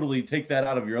 You totally take that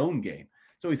out of your own game.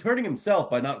 So he's hurting himself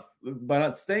by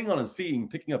not staying on his feet and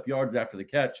picking up yards after the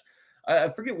catch. I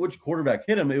forget which quarterback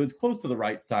hit him. It was close to the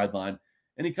right sideline,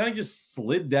 and he kind of just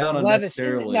slid down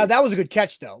unnecessarily. Now that was a good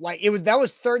catch though. Like that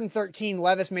was 3rd and 13.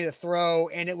 Levis made a throw,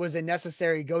 and it was a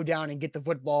necessary go down and get the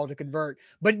football to convert.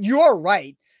 But you're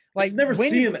right. Like, you never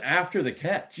see him after the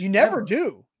catch. You never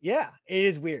do. Yeah, it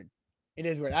is weird. I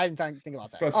didn't think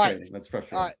about that. Frustrating. That's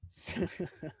frustrating.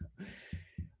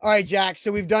 All right, Jack.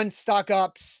 So we've done stock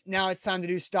ups. Now it's time to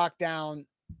do stock down.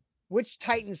 Which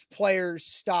Titans players'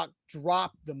 stock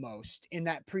dropped the most in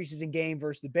that preseason game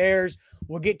versus the Bears?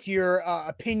 We'll get to your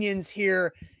opinions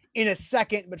here in a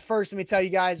second. But first, let me tell you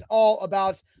guys all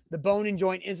about the Bone and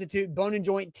Joint Institute,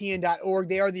 boneandjointtn.org.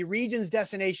 They are the region's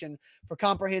destination for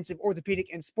comprehensive orthopedic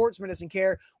and sports medicine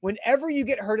care. Whenever you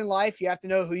get hurt in life, you have to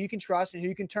know who you can trust and who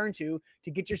you can turn to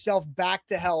get yourself back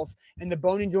to health. And the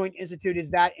Bone and Joint Institute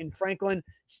is that in Franklin.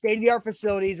 State-of-the-art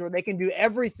facilities where they can do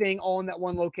everything all in that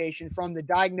one location, from the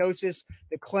diagnosis,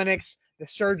 the clinics, the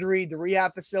surgery, the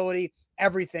rehab facility,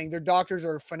 everything. Their doctors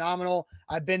are phenomenal.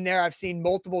 I've been there. I've seen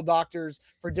multiple doctors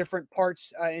for different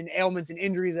parts and ailments and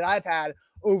injuries that I've had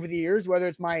over the years, whether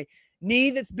it's my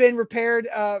knee that's been repaired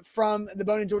from the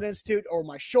Bone and Joint Institute, or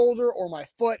my shoulder, or my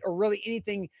foot, or really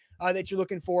anything that you're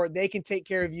looking for. They can take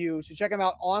care of you. So check them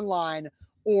out online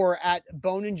or at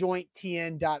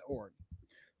boneandjointtn.org.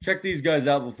 Check these guys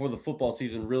out before the football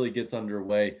season really gets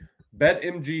underway.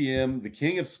 BetMGM, the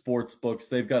king of sports books.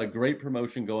 They've got a great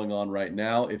promotion going on right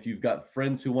now. If you've got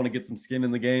friends who want to get some skin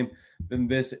in the game, then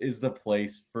this is the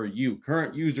place for you.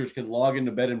 Current users can log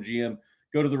into BetMGM,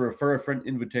 go to the Refer a Friend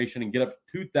invitation, and get up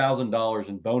to $2,000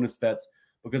 in bonus bets,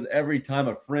 because every time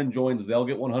a friend joins, they'll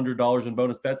get $100 in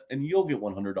bonus bets, and you'll get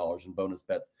 $100 in bonus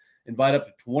bets. Invite up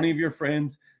to 20 of your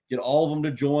friends. Get all of them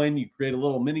to join. You create a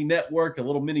little mini network, a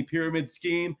little mini pyramid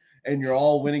scheme, and you're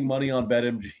all winning money on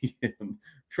BetMGM.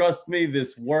 Trust me,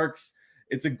 this works.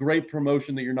 It's a great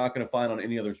promotion that you're not going to find on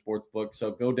any other sports book.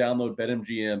 So go download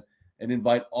BetMGM and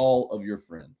invite all of your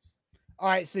friends. All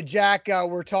right, so Jack,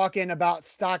 we're talking about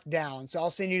stock down. So I'll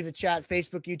send you to the chat,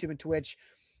 Facebook, YouTube, and Twitch.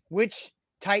 Which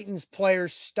Titans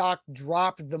players' stock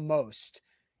dropped the most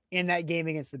in that game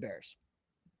against the Bears?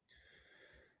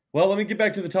 Well, let me get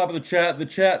back to the top of the chat. The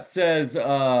chat says,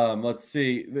 let's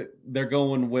see, they're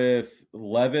going with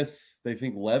Levis. They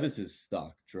think Levis's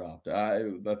stock dropped. I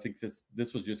think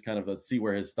this was just kind of a see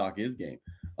where his stock is game.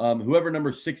 Whoever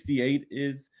number 68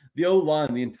 is, the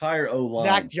O-line, the entire O-line.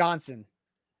 Zach Johnson.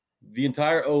 The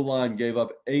entire O-line gave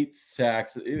up 8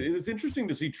 sacks. It was interesting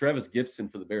to see Travis Gibson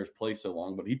for the Bears play so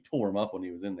long, but he tore him up when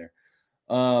he was in there.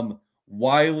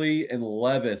 Wiley and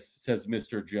Levis, says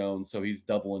Mr. Jones, so he's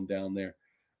doubling down there.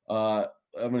 I'm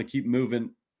going to keep moving.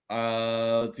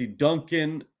 Let's see.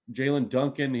 Jalen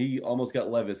Duncan, he almost got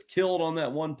Levis killed on that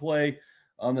one play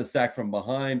on the sack from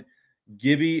behind.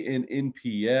 Gibby and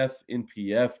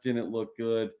NPF didn't look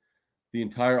good. The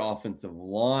entire offensive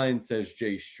line, says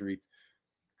Jay Streets.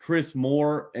 Chris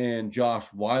Moore and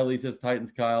Josh Wiley, says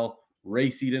Titans Kyle.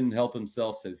 Racey didn't help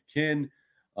himself, says Ken.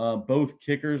 Both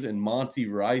kickers and Monty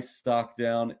Rice stock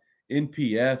down.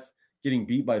 NPF getting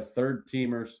beat by third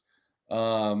teamers.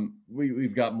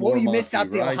 We've got more. Well, you Monty missed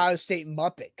out the Rice. Ohio State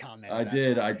Muppet comment. I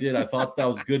did. I thought that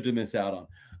was good to miss out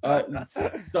on.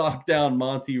 Stock down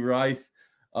Monty Rice.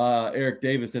 Eric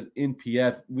Davis says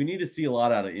NPF. We need to see a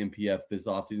lot out of NPF this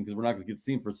offseason, because we're not going to get to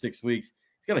see him for 6 weeks.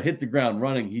 He's got to hit the ground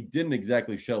running. He didn't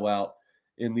exactly show out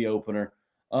in the opener.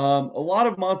 A lot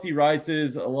of Monty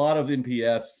Rice's, a lot of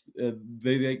NPFs.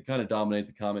 They kind of dominate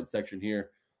the comment section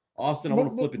here. Austin, I want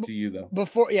to flip it to you though.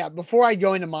 Before I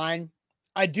go into mine,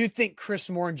 I do think Chris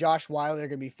Moore and Josh Wiley are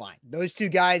going to be fine. Those two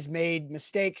guys made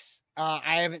mistakes.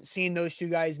 I haven't seen those two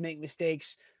guys make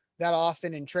mistakes that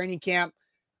often in training camp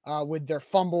with their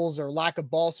fumbles or lack of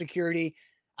ball security.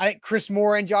 I think Chris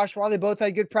Moore and Josh Wally both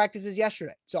had good practices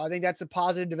yesterday. So I think that's a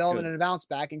positive development and a bounce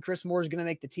back. And Chris Moore is going to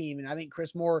make the team. And I think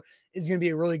Chris Moore is going to be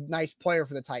a really nice player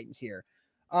for the Titans here.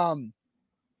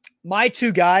 My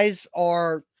two guys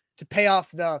are, to pay off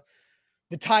the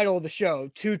title of the show,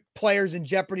 two players in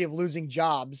jeopardy of losing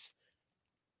jobs.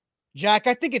 Jack,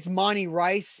 I think it's Monty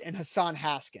Rice and Hassan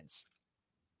Haskins.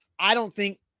 I don't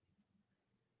think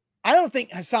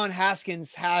Hassan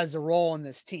Haskins has a role in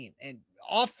this team, and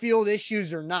off-field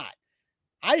issues or not.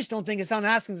 I just don't think Hassan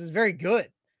Haskins is very good.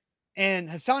 And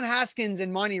Hassan Haskins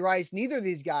and Monty Rice, neither of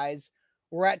these guys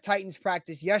were at Titans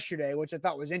practice yesterday, which I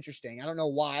thought was interesting. I don't know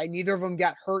why. Neither of them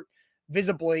got hurt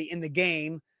visibly in the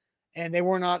game, and they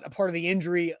were not a part of the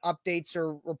injury updates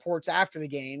or reports after the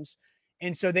games.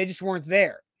 And so they just weren't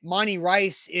there. Monty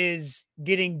Rice is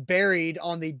getting buried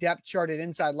on the depth chart at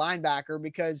inside linebacker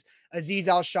because Azeez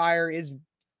Al-Shire is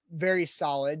very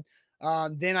solid.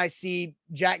 Then I see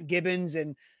Jack Gibbons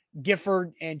and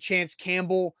Gifford and Chance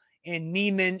Campbell and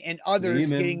Neiman and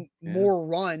others getting more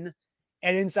run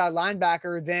at inside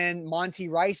linebacker than Monty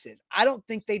Rice is. I don't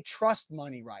think they trust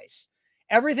Monty Rice.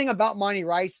 Everything about Monty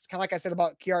Rice, it's kind of like I said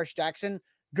about Kearis Jackson,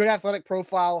 good athletic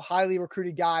profile, highly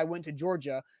recruited guy, went to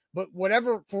Georgia. But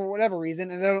for whatever reason,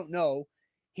 and I don't know,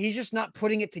 he's just not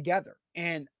putting it together.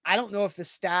 And I don't know if the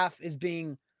staff is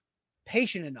being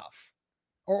patient enough,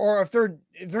 or if they're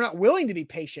not willing to be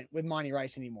patient with Monty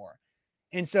Rice anymore.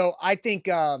 And so I think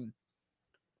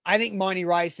Monty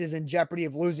Rice is in jeopardy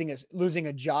of losing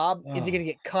a job. Is he going to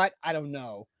get cut? I don't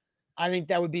know. I think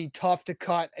that would be tough to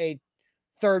cut a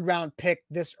third-round pick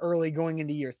this early going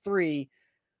into year 3.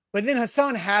 But then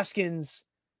Hassan Haskins.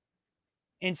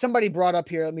 And somebody brought up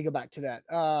here, let me go back to that.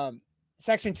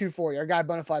 Section 240, our guy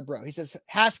Bonafide Bro. He says,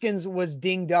 Haskins was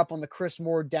dinged up on the Chris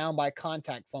Moore down by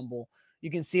contact fumble. You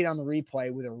can see it on the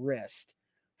replay with a wrist.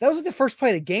 That was at the first play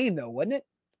of the game, though, wasn't it?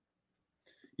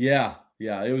 Yeah.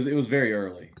 It was very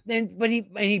early. But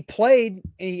he played,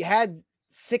 and he had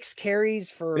 6 carries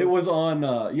for. It was on.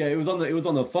 It was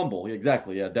on the fumble.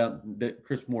 Exactly. Yeah,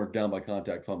 Chris Moore down by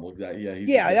contact fumble. Exactly.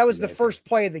 Yeah. That was the first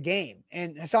play of the game,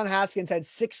 and Hassan Haskins had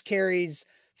 6 carries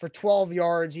for 12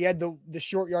 yards. He had the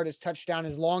short yardage touchdown.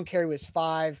 His long carry was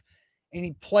 5, and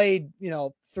he played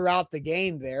throughout the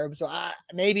game there. So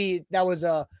maybe that was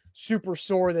a super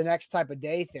sore the next type of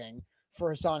day thing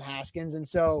for Hassan Haskins, and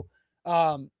so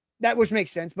that which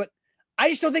makes sense. But I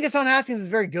just don't think Hassan Haskins is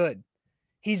very good.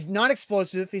 He's not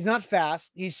explosive. He's not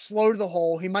fast. He's slow to the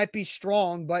hole. He might be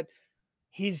strong, but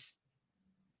he's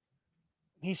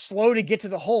slow to get to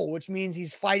the hole, which means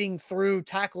he's fighting through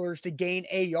tacklers to gain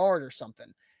a yard or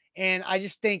something. And I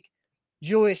just think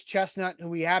Julius Chestnut, who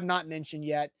we have not mentioned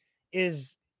yet,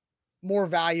 is more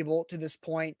valuable to this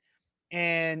point.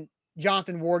 And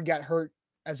Jonathan Ward got hurt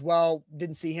as well.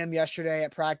 Didn't see him yesterday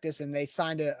at practice, and they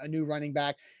signed a new running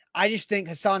back. I just think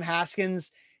Hassan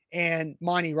Haskins and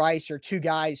Monty Rice are two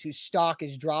guys whose stock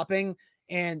is dropping,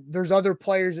 and there's other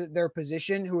players at their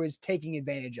position who is taking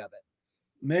advantage of it.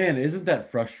 Man, isn't that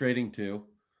frustrating too?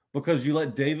 Because you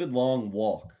let David Long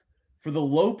walk for the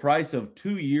low price of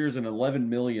 2 years and $11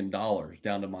 million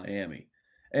down to Miami.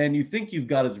 And you think you've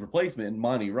got his replacement in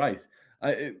Monty Rice.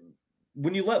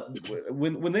 When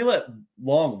they let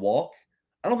Long walk,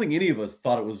 I don't think any of us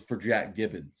thought it was for Jack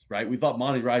Gibbons, right? We thought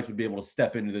Monty Rice would be able to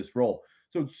step into this role.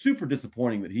 So it's super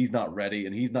disappointing that he's not ready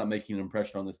and he's not making an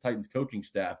impression on this Titans coaching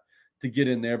staff to get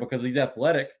in there because he's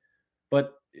athletic,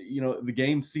 but the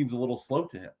game seems a little slow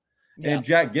to him. Yeah. And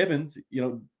Jack Gibbons,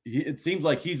 it seems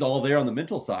like he's all there on the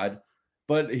mental side,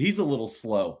 but he's a little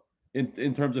slow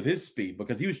in terms of his speed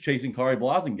because he was chasing Kari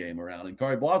Blasingame around, and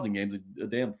Kari Blasingame's a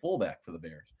damn fullback for the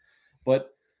Bears.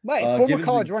 But former Gibbons,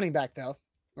 college running back though,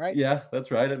 right? Yeah, that's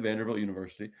right, at Vanderbilt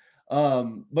University.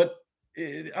 But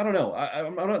I don't know.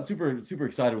 I'm not super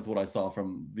excited with what I saw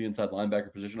from the inside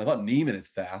linebacker position. I thought Neiman is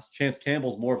fast. Chance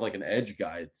Campbell's more of like an edge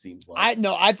guy, it seems like.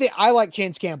 I think I like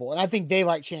Chance Campbell, and I think they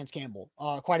like Chance Campbell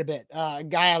quite a bit. A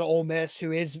guy out of Ole Miss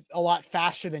who is a lot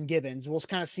faster than Gibbons. We'll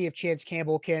kind of see if Chance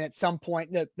Campbell can at some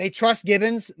point. They trust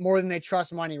Gibbons more than they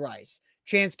trust Monty Rice.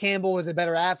 Chance Campbell is a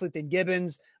better athlete than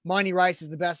Gibbons. Monty Rice is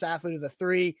the best athlete of the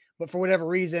 3, but for whatever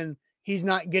reason, he's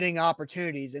not getting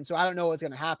opportunities. And so I don't know what's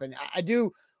going to happen. I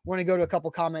do want to go to a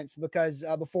couple comments because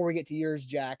before we get to yours,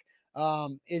 Jack,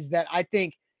 is that I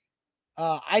think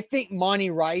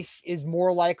Monty Rice is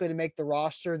more likely to make the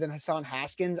roster than Hassan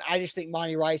Haskins. I just think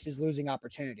Monty Rice is losing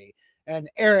opportunity. And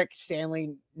Eric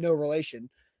Stanley, no relation,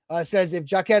 says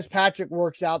if Jaquez Patrick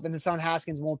works out, then Hassan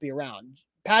Haskins won't be around.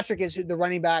 Patrick is the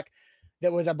running back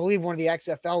that was, I believe, one of the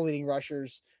XFL leading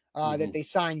rushers that they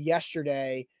signed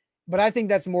yesterday. But I think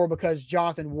that's more because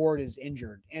Jonathan Ward is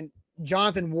injured. And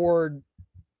Jonathan Ward,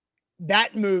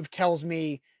 that move tells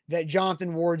me that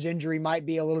Jonathan Ward's injury might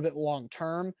be a little bit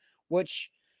long-term,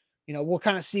 which, we'll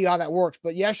kind of see how that works.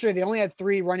 But yesterday, they only had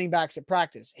 3 running backs at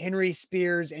practice: Henry,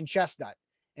 Spears, and Chestnut.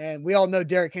 And we all know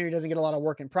Derrick Henry doesn't get a lot of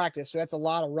work in practice. So that's a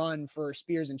lot of run for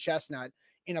Spears and Chestnut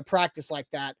in a practice like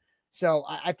that. So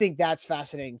I think that's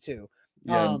fascinating too.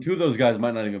 Yeah, and 2 of those guys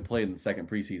might not even play in the second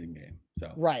preseason game.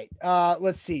 So right.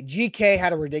 Let's see. GK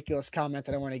had a ridiculous comment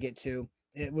that I want to get to.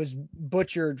 It was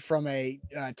butchered from a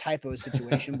typo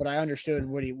situation, but I understood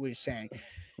what he was saying.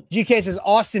 GK says,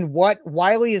 Austin, what?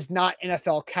 Wiley is not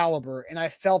NFL caliber, and I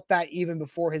felt that even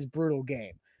before his brutal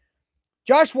game.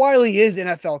 Josh Wiley is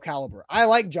NFL caliber. I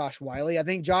like Josh Wiley. I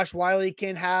think Josh Wiley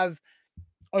can have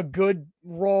a good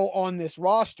role on this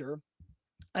roster.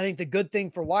 I think the good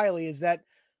thing for Wiley is that,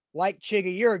 like Chig a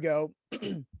year ago,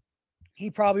 he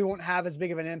probably won't have as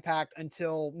big of an impact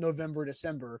until November,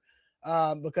 December,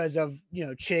 because of,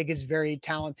 Chig is very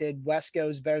talented. Wesco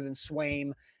is better than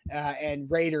Swaim, and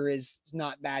Rader is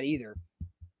not bad either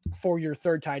for your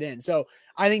third tight end. So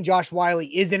I think Josh Wiley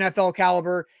is NFL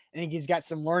caliber. I think he's got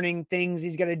some learning things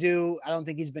he's got to do. I don't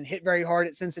think he's been hit very hard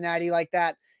at Cincinnati like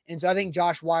that. And so I think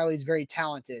Josh Wiley is very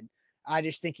talented. I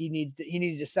just think he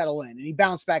needed to settle in, and he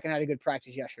bounced back and had a good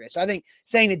practice yesterday. So I think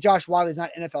saying that Josh Wiley is not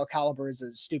NFL caliber is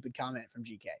a stupid comment from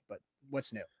GK, but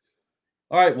what's new?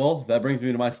 All right. Well, that brings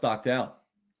me to my stock down.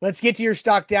 Let's get to your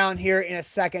stock down here in a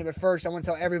second. But first, I want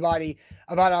to tell everybody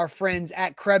about our friends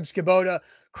at Krebs Kubota.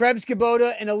 Krebs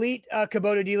Kubota, an elite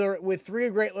Kubota dealer with 3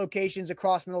 great locations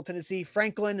across Middle Tennessee: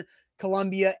 Franklin,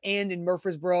 Columbia, and in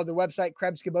Murfreesboro. The website,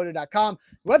 KrebsKubota.com.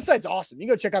 The website's awesome. You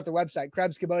go check out the website,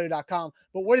 KrebsKubota.com.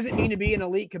 But what does it mean to be an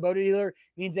elite Kubota dealer? It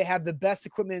means they have the best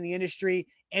equipment in the industry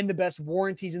and the best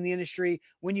warranties in the industry.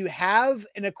 When you have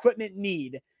an equipment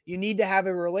need, you need to have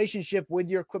a relationship with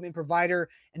your equipment provider,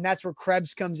 and that's where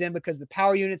Krebs comes in, because the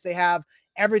power units they have,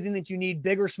 everything that you need,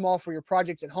 big or small, for your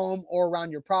projects at home or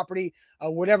around your property,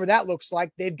 whatever that looks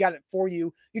like, they've got it for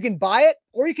you. You can buy it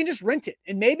or you can just rent it.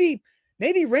 And maybe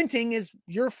renting is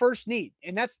your first need,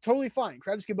 and that's totally fine.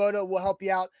 Krebs Kubota will help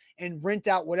you out and rent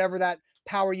out whatever that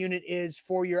power unit is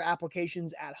for your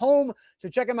applications at home. So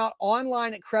check them out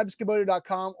online at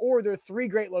KrebsKubota.com, or their 3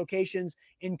 great locations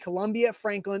in Columbia,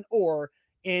 Franklin, or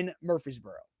in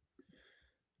Murfreesboro.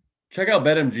 Check out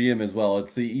BetMGM as well.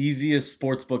 It's the easiest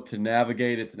sports book to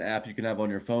navigate. It's an app you can have on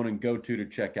your phone and go to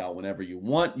check out whenever you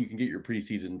want. You can get your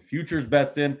preseason futures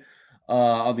bets in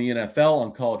on the NFL,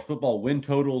 on college football. Win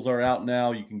totals are out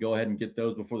now. You can go ahead and get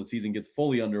those before the season gets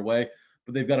fully underway.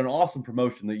 But they've got an awesome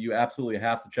promotion that you absolutely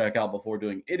have to check out before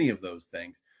doing any of those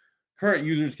things. Current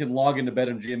users can log into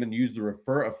BetMGM and use the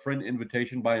Refer a Friend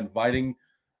invitation by inviting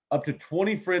up to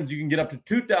 20 friends. You can get up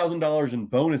to $2,000 in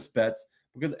bonus bets,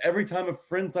 because every time a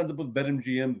friend signs up with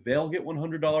BetMGM, they'll get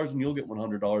 $100 and you'll get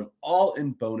 $100, all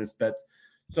in bonus bets.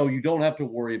 So you don't have to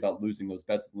worry about losing those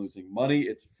bets and losing money.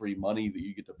 It's free money that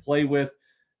you get to play with.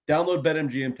 Download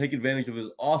BetMGM, take advantage of this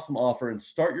awesome offer, and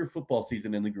start your football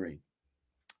season in the green.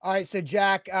 All right, so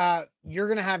Jack, you're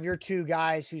going to have your 2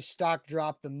 guys whose stock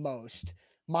dropped the most.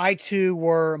 My 2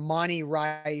 were Monty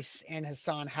Rice and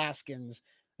Hassan Haskins,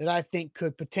 that I think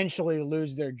could potentially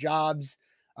lose their jobs.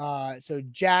 So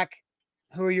Jack,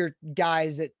 who are your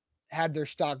guys that had their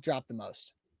stock drop the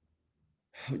most?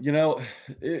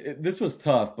 This was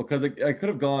tough, because I could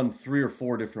have gone 3 or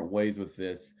 4 different ways with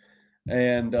this.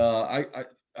 And I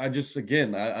just,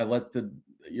 again, I let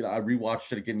I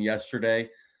rewatched it again yesterday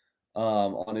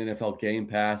on NFL Game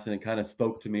Pass, and it kind of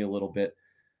spoke to me a little bit.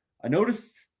 I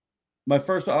noticed my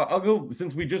first, I'll go,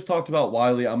 since we just talked about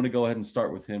Wiley, I'm going to go ahead and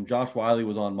start with him. Josh Wiley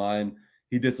was on mine.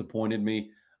 He disappointed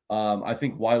me. I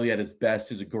think Wiley at his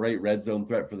best is a great red zone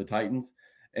threat for the Titans.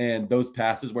 And those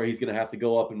passes where he's going to have to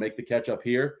go up and make the catch up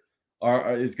here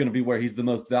is going to be where he's the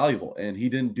most valuable. And he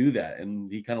didn't do that.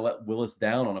 And he kind of let Willis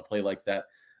down on a play like that,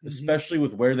 especially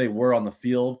with where they were on the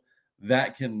field.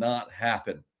 That cannot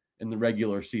happen in the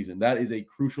regular season. That is a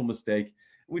crucial mistake.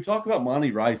 We talk about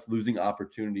Monty Rice losing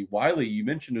opportunity. Wiley, you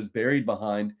mentioned, is buried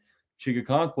behind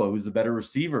Chigakonkwo, who's the better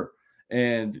receiver,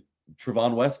 and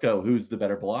Trevon Wesco, who's the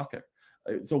better blocker.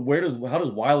 So how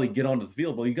does Wiley get onto the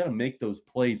field? Well, you got to make those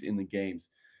plays in the games.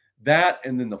 That,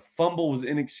 and then the fumble was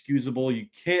inexcusable. You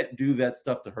can't do that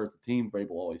stuff to hurt the team. Vrabel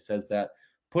always says that.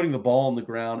 Putting the ball on the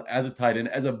ground as a tight end,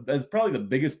 as probably the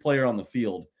biggest player on the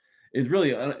field, is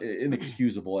really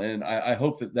inexcusable. And I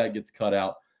hope that gets cut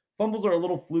out. Fumbles are a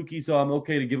little fluky, so I'm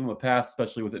okay to give him a pass,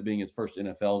 especially with it being his first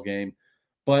NFL game.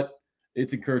 But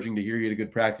it's encouraging to hear he had a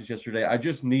good practice yesterday. I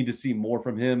just need to see more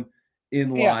from him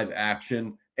in live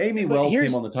action. Amy Wells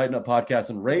came on the Tighten Up podcast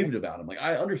and raved about him. Like,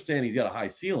 I understand he's got a high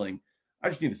ceiling. I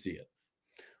just need to see it.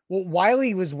 Well,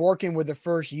 Wiley was working with the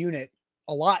first unit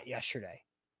a lot yesterday.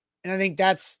 And I think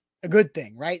that's a good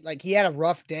thing, right? Like he had a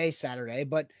rough day Saturday,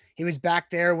 but he was back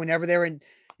there whenever they were in.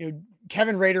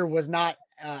 Kevin Rader was not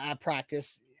at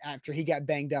practice after he got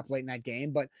banged up late in that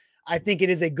game, but I think it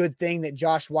is a good thing that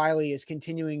Josh Wiley is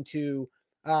continuing to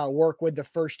work with the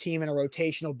first team on a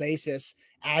rotational basis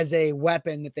as a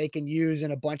weapon that they can use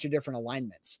in a bunch of different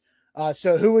alignments.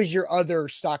 So who is your other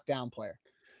stock down player?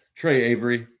 Trey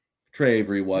Avery. Trey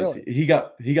Avery was Really?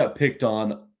 he got picked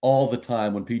on all the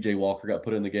time when PJ Walker got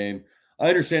put in the game. I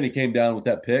understand he came down with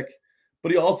that pick,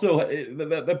 but he also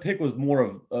that pick was more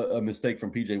of a mistake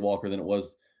from PJ Walker than it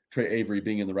was Trey Avery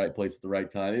being in the right place at the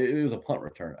right time. It was a punt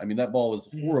return. I mean, that ball was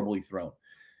horribly thrown.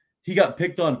 He got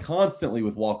picked on constantly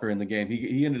with Walker in the game.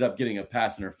 He ended up getting a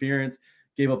pass interference,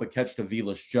 gave up a catch to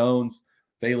Velus Jones,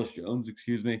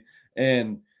 excuse me,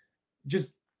 and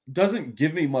just doesn't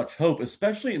give me much hope,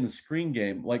 especially in the screen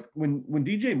game. Like when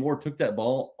DJ Moore took that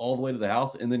ball all the way to the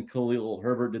house and then Khalil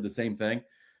Herbert did the same thing,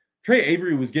 Trey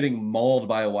Avery was getting mauled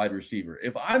by a wide receiver.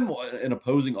 If I'm an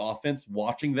opposing offense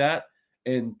watching that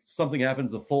and something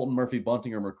happens to Fulton, Murphy,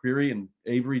 Bunting, or McCreary and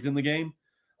Avery's in the game,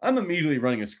 I'm immediately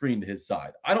running a screen to his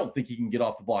side. I don't think he can get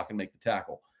off the block and make the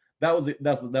tackle. That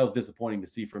was disappointing to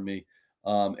see from me.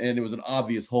 And it was an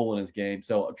obvious hole in his game.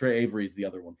 So Trey Avery is the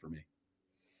other one for me.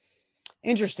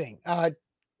 Interesting.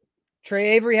 Trey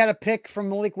Avery had a pick from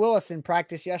Malik Willis in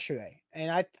practice yesterday,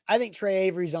 and I think Trey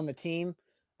Avery's on the team.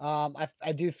 I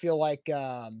do feel like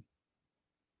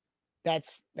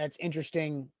that's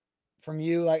interesting from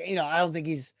you. Like, I don't think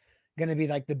he's going to be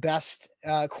like the best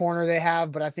corner they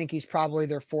have, but I think he's probably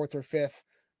their fourth or fifth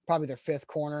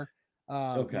corner.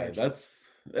 Okay,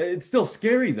 it's still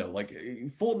scary though. Like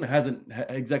Fulton hasn't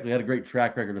exactly had a great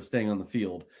track record of staying on the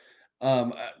field.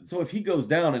 So if he goes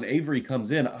down and Avery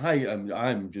comes in, I'm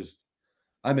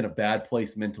in a bad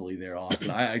place mentally there,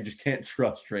 Austin. I just can't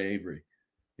trust Trey Avery.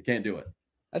 I can't do it.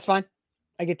 That's fine.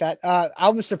 I get that. I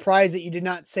was surprised that you did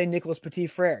not say Nicholas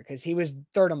Petit-Frere because he was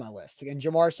third on my list. And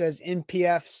Jamar says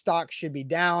NPF stock should be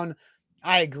down.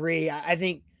 I agree. I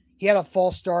think he had a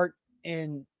false start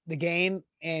in the game,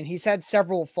 and he's had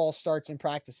several false starts in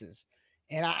practices.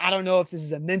 And I don't know if this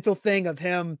is a mental thing of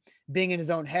him being in his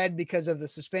own head because of the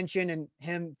suspension and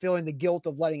him feeling the guilt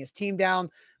of letting his team down.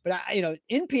 But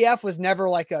NPF was never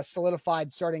like a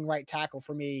solidified starting right tackle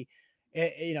for me,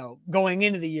 going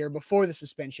into the year before the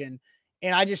suspension.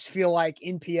 And I just feel like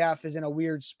NPF is in a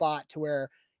weird spot to where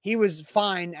he was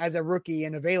fine as a rookie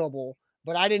and available,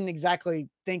 but I didn't exactly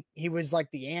think he was like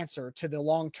the answer to the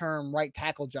long-term right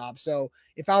tackle job. So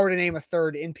if I were to name a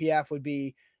third, NPF would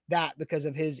be that because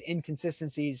of his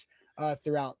inconsistencies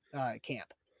throughout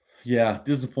camp. Yeah,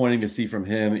 disappointing to see from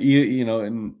him.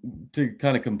 And to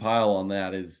kind of compile on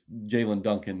that is Jalen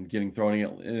Duncan getting thrown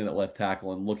in at left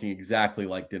tackle and looking exactly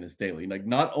like Dennis Daly. Like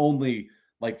not only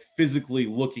like physically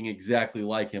looking exactly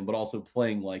like him, but also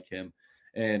playing like him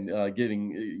and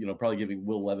probably giving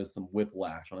Will Levis some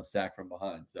whiplash on a sack from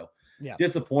behind. So yeah,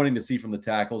 disappointing to see from the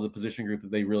tackles, a position group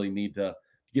that they really need to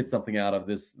get something out of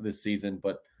this season.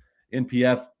 But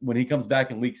NPF, when he comes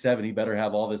back in week 7, he better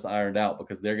have all this ironed out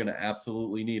because they're going to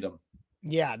absolutely need him.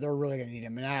 Yeah, they're really going to need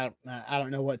him. And I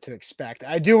don't know what to expect.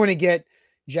 I do want to get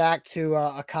Jack to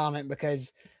a comment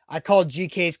because I called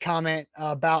GK's comment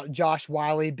about Josh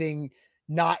Wiley being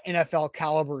not NFL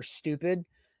caliber stupid.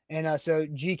 And so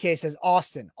GK says,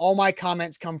 Austin, all my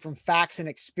comments come from facts and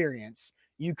experience.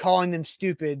 You calling them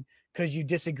stupid because you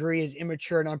disagree is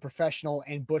immature and unprofessional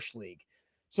and Bush League.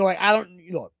 So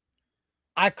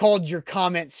I called your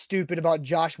comment stupid about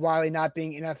Josh Wiley not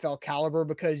being NFL caliber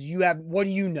because what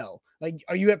do you know? Like,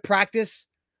 are you at practice?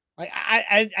 Like,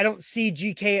 I don't see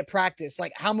GK at practice.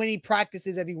 Like, how many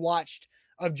practices have you watched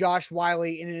of Josh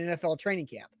Wiley in an NFL training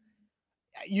camp?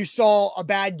 You saw a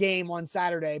bad game on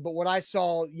Saturday, but what I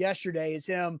saw yesterday is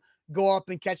him go up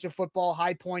and catch the football,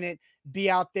 high point it, be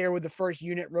out there with the first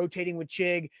unit, rotating with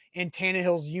Chig and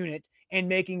Tannehill's unit and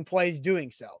making plays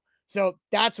doing so. So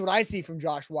that's what I see from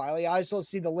Josh Wiley. I also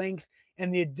see the length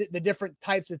and the different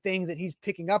types of things that he's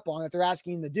picking up on that they're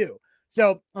asking him to do.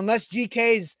 So unless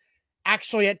GK's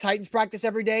actually at Titans practice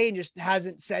every day and just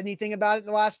hasn't said anything about it in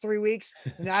the last 3 weeks,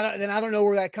 then I don't know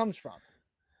where that comes from.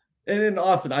 And then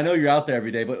Austin, I know you're out there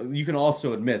every day, but you can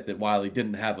also admit that Wiley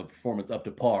didn't have a performance up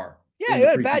to par. Yeah, he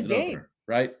had a bad game, opener,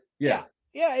 right? Yeah,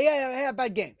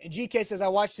 bad game. And GK says I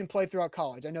watched him play throughout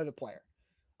college. I know the player.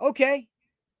 Okay.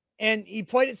 And he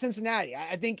played at Cincinnati.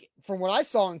 I think from what I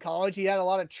saw in college, he had a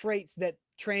lot of traits that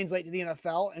translate to the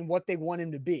NFL and what they want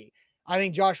him to be. I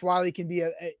think Josh Wiley can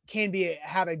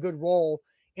have a good role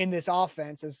in this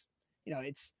offense. As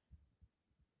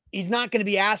he's not going to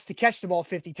be asked to catch the ball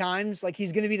 50 times. Like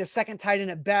he's going to be the second tight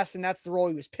end at best, and that's the role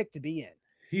he was picked to be in.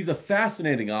 He's a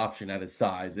fascinating option at his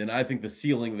size, and I think the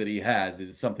ceiling that he has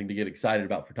is something to get excited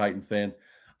about for Titans fans.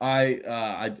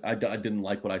 I didn't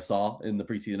like what I saw in the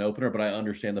preseason opener, but I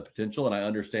understand the potential, and I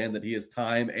understand that he has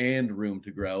time and room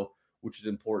to grow, which is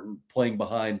important. Playing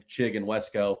behind Chig and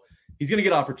Wesco, he's going to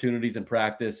get opportunities in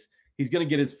practice. He's going to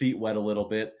get his feet wet a little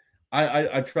bit.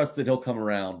 I trust that he'll come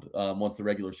around once the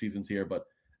regular season's here, but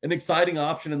an exciting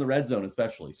option in the red zone,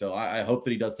 especially. So I hope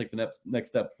that he does take the next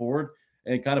step forward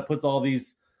and kind of puts all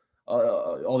these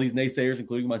naysayers,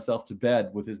 including myself, to bed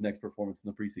with his next performance in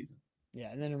the preseason.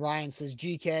 Yeah, and then Ryan says,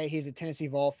 GK, he's a Tennessee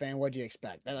Vol fan. What do you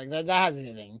expect? That has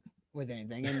anything with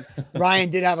anything. And Ryan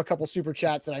did have a couple super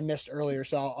chats that I missed earlier,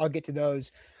 so I'll get to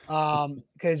those.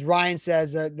 Because Ryan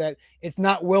says that it's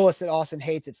not Willis that Austin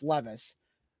hates, it's Levis.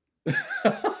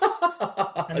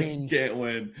 I mean, you can't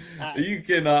win. You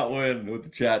cannot win with the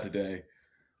chat today.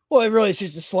 Well, it really is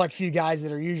just a select few guys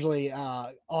that are usually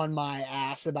on my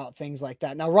ass about things like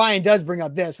that. Now, Ryan does bring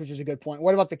up this, which is a good point.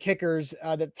 What about the kickers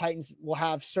that the Titans will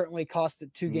have certainly cost the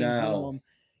 2 games minimum?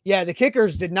 Yeah, the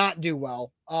kickers did not do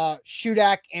well.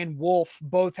 Shudak and Wolf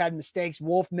both had mistakes.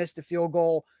 Wolf missed a field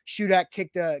goal. Shudak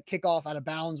kicked a kickoff out of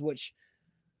bounds, which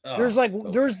there's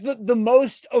the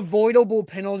most avoidable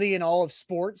penalty in all of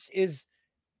sports is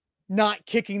not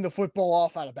kicking the football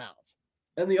off out of bounds.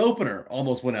 And the opener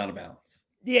almost went out of bounds.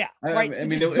 Yeah, right. I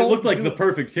mean, it looked like the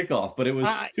perfect kickoff, but it was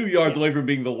 2 yards away from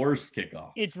being the worst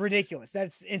kickoff. It's ridiculous.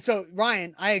 And so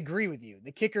Ryan, I agree with you.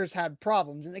 The kickers had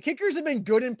problems, and the kickers have been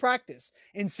good in practice.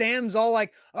 And Sam's all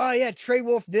like, "Oh yeah, Trey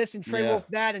Wolf this and Trey Wolf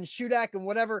that, and Shudak and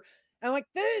whatever." And I'm like,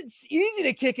 it's easy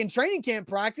to kick in training camp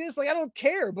practice. Like I don't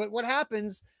care. But what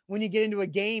happens when you get into a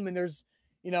game and there's,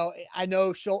 I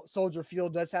know Soldier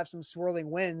Field does have some swirling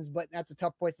winds, but that's a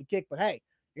tough place to kick. But hey,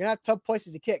 you're gonna have tough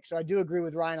places to kick. So I do agree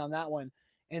with Ryan on that one.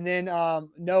 And then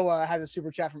Noah has a super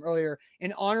chat from earlier.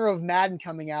 In honor of Madden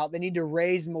coming out, they need to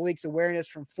raise Malik's awareness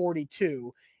from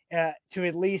 42 to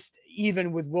at least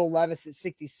even with Will Levis at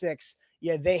 66.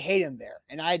 Yeah, they hate him there.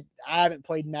 And I haven't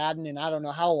played Madden in I don't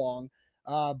know how long,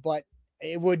 but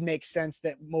it would make sense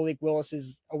that Malik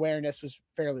Willis's awareness was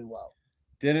fairly low.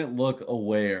 Didn't look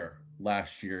aware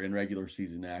last year in regular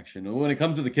season action. When it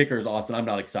comes to the kickers, Austin, I'm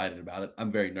not excited about it. I'm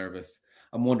very nervous.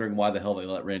 I'm wondering why the hell they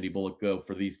let Randy Bullock go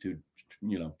for these two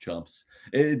chumps.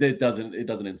 It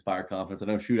doesn't inspire confidence. I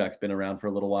know Shudak's been around for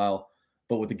a little while,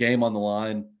 but with the game on the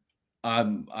line,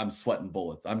 I'm sweating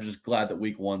bullets. I'm just glad that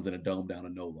week 1's in a dome down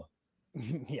in NOLA.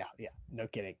 Yeah, no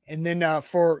kidding. And then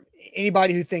for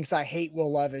anybody who thinks I hate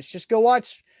Will Levis, just go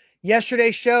watch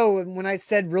yesterday's show when I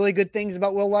said really good things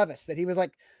about Will Levis, that he was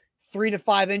like 3 to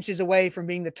 5 inches away from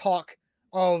being the talk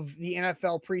of the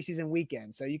NFL preseason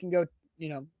weekend. So you can go,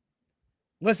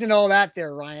 listen to all that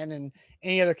there, Ryan, and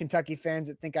any other Kentucky fans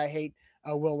that think I hate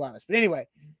Will Levis. But anyway,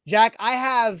 Jack, I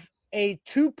have a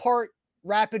 2-part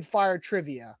rapid fire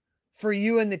trivia for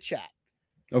you in the chat.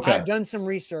 Okay. I've done some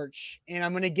research, and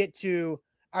I'm going to get to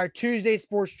our Tuesday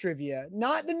sports trivia,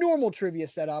 not the normal trivia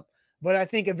setup, but I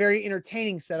think a very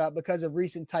entertaining setup because of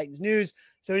recent Titans news.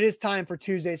 So it is time for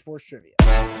Tuesday sports trivia.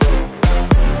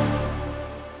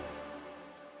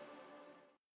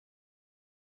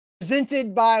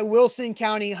 Presented by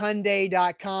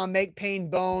WilsonCountyHyundai.com. Make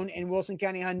Payne Bone and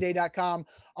WilsonCountyHyundai.com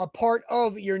a part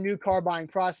of your new car buying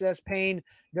process. Payne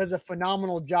does a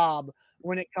phenomenal job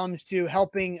when it comes to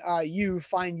helping you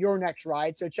find your next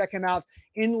ride. So check him out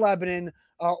in Lebanon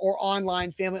or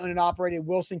online, family-owned and operated,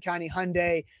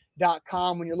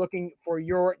 WilsonCountyHyundai.com when you're looking for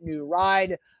your new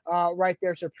ride right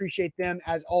there. So appreciate them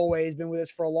as always. Been with us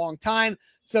for a long time.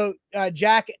 So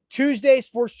Jack, Tuesday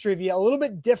sports trivia, a little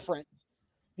bit different,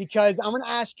 because I'm going to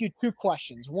ask you 2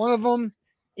 questions. One of them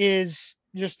is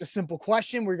just a simple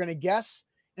question. We're going to guess.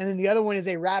 And then the other one is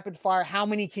a rapid fire. How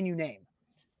many can you name?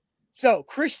 So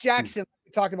Chris Jackson,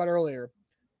 we talked about earlier,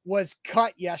 was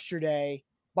cut yesterday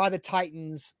by the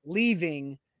Titans,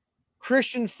 leaving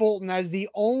Christian Fulton as the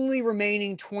only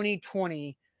remaining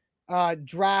 2020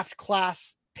 draft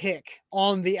class pick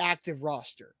on the active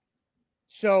roster.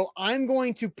 So I'm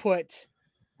going to put,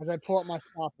 as I pull up my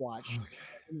stopwatch,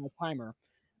 my timer,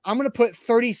 I'm going to put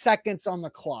 30 seconds on the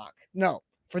clock. No,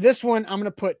 for this one, I'm going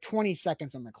to put 20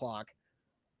 seconds on the clock.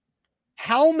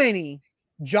 How many,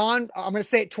 I'm going to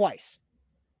say it twice.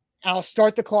 I'll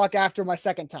start the clock after my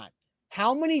second time.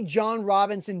 How many John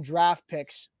Robinson draft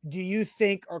picks do you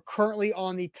think are currently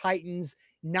on the Titans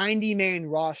 90-man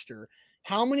roster?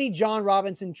 How many John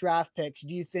Robinson draft picks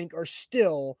do you think are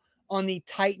still on the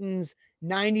Titans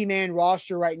 90-man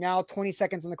roster right now? 20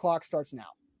 seconds on the clock starts now.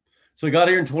 So he got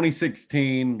here in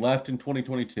 2016, left in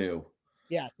 2022.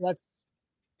 Yeah, so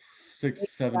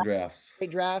that's 7 drafts.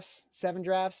 8 drafts, 7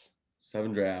 drafts.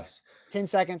 7 drafts. 10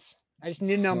 seconds. I just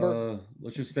need a number.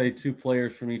 Let's just say 2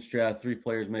 players from each draft, 3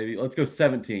 players maybe. Let's go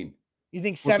 17. You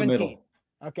think Split the 17? middle.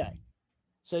 Okay.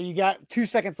 So you got 2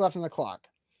 seconds left on the clock.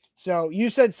 So you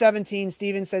said 17.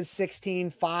 Steven says 16,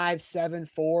 5, 7,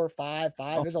 4, 5,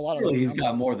 5. There's a lot of Really, those he's numbers.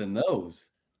 got more than those.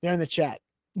 They're in the chat.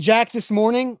 Jack, this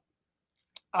morning,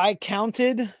 I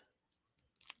counted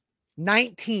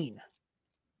 19.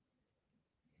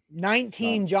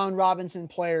 19 John Robinson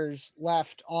players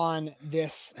left on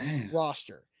this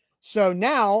roster. So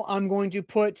now I'm going to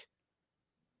put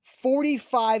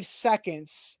 45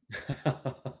 seconds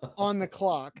on the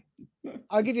clock.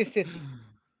 I'll give you 50.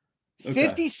 Okay.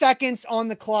 50 seconds on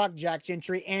the clock, Jack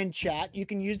Gentry, and chat. You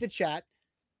can use the chat.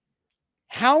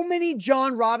 How many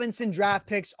John Robinson draft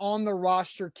picks on the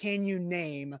roster can you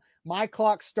name? My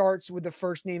clock starts with the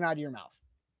first name out of your mouth.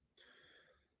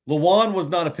 Lawan was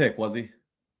not a pick, was he?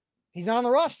 He's not on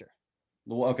the roster.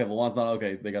 Okay, Lawan's not.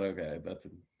 Okay, they got okay. I got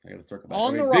to circle back.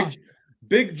 On the roster.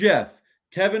 Big Jeff,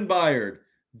 Kevin Byard,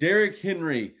 Derrick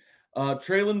Henry,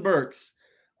 Traylon Burks,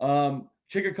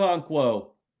 Chikakonkwo.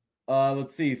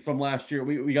 Let's see, from last year,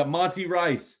 we got Monty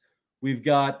Rice. We've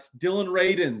got Dylan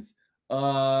Radins.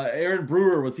 Aaron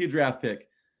Brewer, was he a draft pick?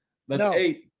 That's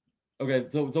 8. Okay,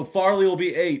 so Farley will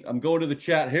be 8. I'm going to the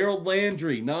chat. Harold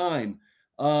Landry, 9.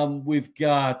 We've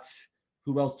got,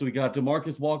 who else do we got?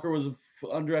 DeMarcus Walker was an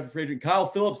undrafted free agent. Kyle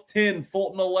Phillips, 10.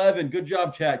 Fulton, 11. Good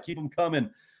job, chat. Keep them coming.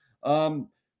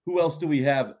 Who else do we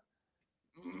have?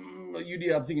 I'm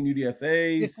thinking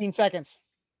UDFAs. 15 seconds.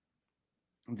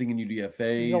 I'm thinking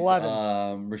UDFAs. He's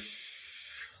 11.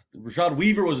 Rashad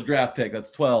Weaver was a draft pick.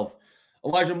 That's 12.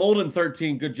 Elijah Molden,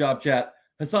 13. Good job, chat.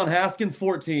 Hassan Haskins,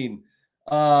 14.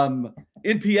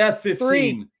 NPF, 15.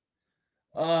 3.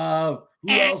 Who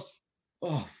else?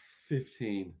 Oh,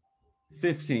 15.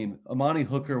 15. Amani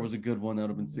Hooker was a good one. That would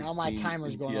have been 16. Now my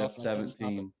timer's going off.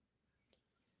 17.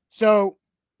 So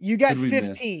you got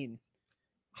 15.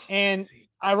 And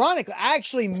ironically, I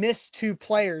actually missed 2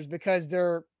 players because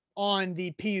they're on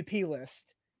the PUP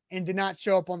list and did not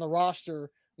show up on the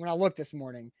roster when I looked this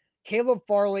morning. Caleb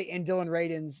Farley and Dylan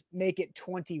Radins make it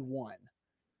 21.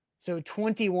 So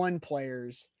 21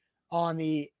 players on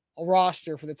the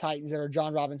roster for the Titans that are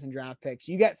John Robinson draft picks.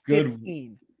 You got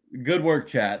 15. Good work,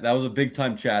 chat. That was a big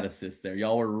time chat assist there.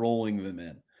 Y'all were rolling them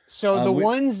in. So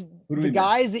the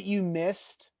guys that you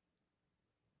missed,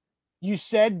 you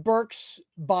said Burks,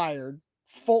 Byard,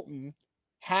 Fulton,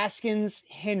 Haskins,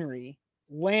 Henry,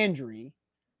 Landry.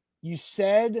 You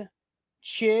said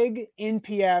Chig,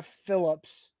 NPF,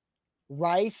 Phillips,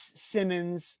 Rice,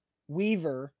 Simmons,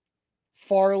 Weaver,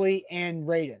 Farley, and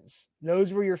Radins.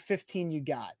 Those were your 15 you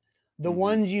got. The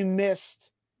ones you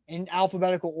missed in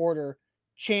alphabetical order: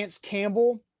 Chance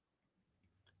Campbell,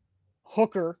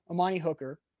 Hooker, Amani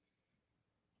Hooker.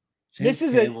 Chance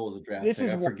Campbell was a draft pick.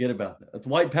 I forget about that. That's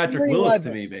White Patrick Willis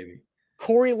to me, baby.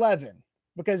 Corey Levin,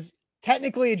 because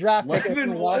technically a draft pick.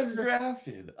 Levin was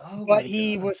drafted. But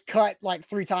he was cut like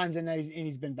 3 times and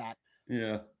he's been back.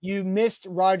 Yeah. You missed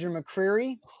Roger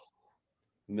McCreary.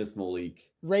 Missed Malik.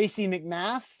 Racy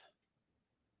McMath.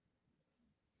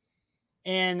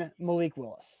 And Malik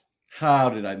Willis. How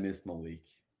did I miss Malik?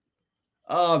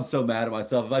 Oh, I'm so mad at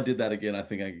myself. If I did that again, I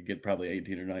think I could get probably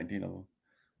 18 or 19 of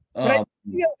them.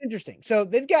 Interesting. So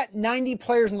they've got 90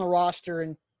 players on the roster,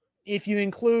 and if you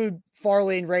include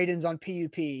Farley and Radins on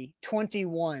PUP,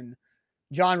 21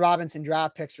 John Robinson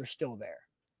draft picks are still there.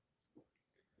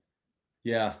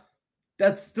 Yeah.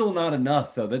 That's still not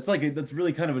enough, though. That's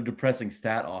really kind of a depressing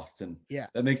stat, Austin. Yeah.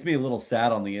 That makes me a little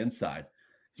sad on the inside.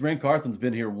 Because Rand Carthon's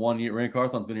been here 1 year. Rand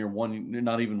Carthon's been here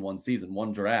not even 1 season,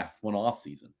 1 draft, 1 off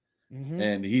season. Mm-hmm.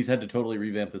 And he's had to totally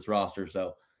revamp this roster.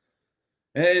 So,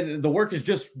 and the work has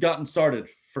just gotten started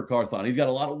for Carthon. He's got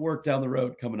a lot of work down the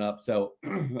road coming up. So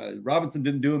Robinson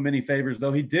didn't do him many favors,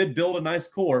 though. He did build a nice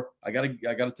core. I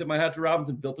gotta tip my hat to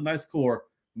Robinson. Built a nice core.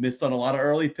 Missed on a lot of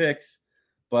early picks,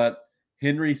 but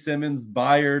Henry, Simmons,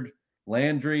 Byard,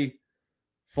 Landry,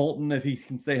 Fulton, if he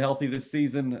can stay healthy this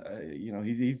season,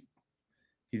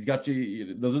 he's got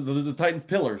you. Those are the Titans'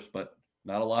 pillars, but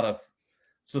not a lot of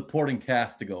supporting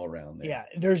cast to go around there. Yeah,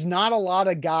 there's not a lot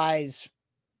of guys.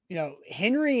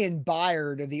 Henry and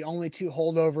Byard are the only 2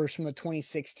 holdovers from the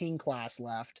 2016 class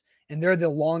left, and they're the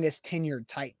longest tenured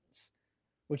Titans,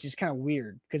 which is kind of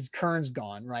weird because Kern's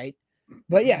gone, right?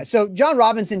 But yeah, so John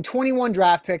Robinson, 21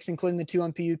 draft picks, including the 2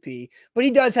 on PUP, but he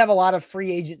does have a lot of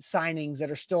free agent signings that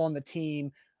are still on the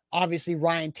team. Obviously,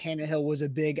 Ryan Tannehill was a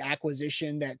big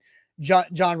acquisition that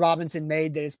John Robinson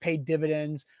made that has paid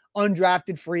dividends.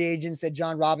 Undrafted free agents that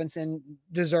John Robinson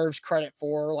deserves credit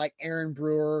for, like Aaron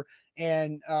Brewer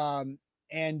and I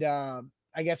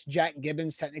guess Jack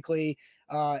Gibbons, technically,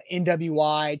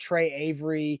 NWI, Trey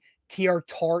Avery, TR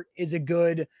Tart is a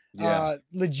good,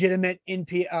 legitimate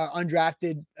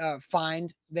undrafted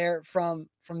find there from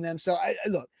them. So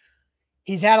look,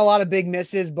 he's had a lot of big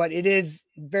misses, but it is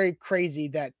very crazy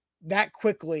that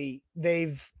quickly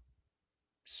they've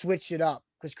switched it up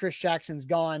because Chris Jackson's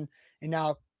gone and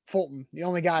now Fulton, the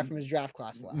only guy from his draft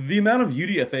class left. The amount of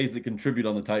UDFAs that contribute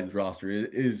on the Titans roster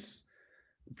is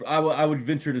I would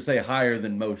venture to say higher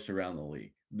than most around the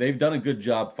league. They've done a good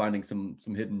job finding some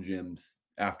hidden gems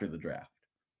after the draft.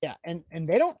 Yeah, and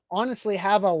they don't honestly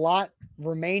have a lot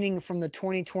remaining from the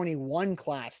 2021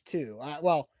 class too.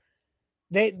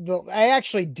 They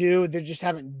actually do. They just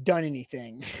haven't done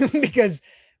anything because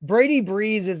Brady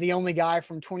Breeze is the only guy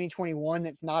from 2021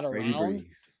 that's not Brady around.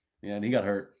 Breeze. Yeah, and he got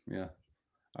hurt. Yeah.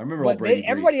 I remember But Brady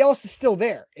everybody else is still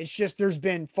there. It's just there's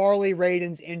been Farley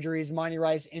Radens injuries, Monty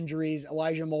Rice injuries,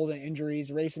 Elijah Molden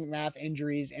injuries, Rayson McMath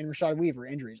injuries, and Rashad Weaver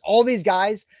injuries. All these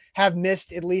guys have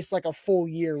missed at least like a full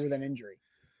year with an injury.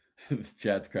 This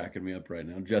chat's cracking me up right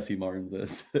now. Jesse Martin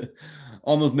says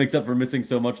almost makes up for missing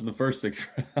so much in the first 6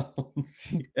 rounds.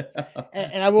 Yeah.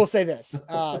 And I will say this,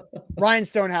 Ryan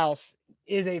Stonehouse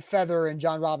is a feather in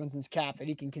John Robinson's cap that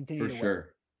he can continue to wear.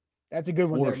 That's a good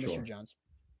one there, Mr. Jones.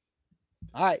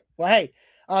 All right. Well, hey,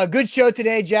 good show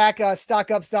today, Jack.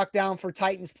 Stock up, stock down for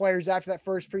Titans players after that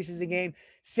first preseason game.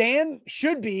 Sam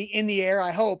should be in the air,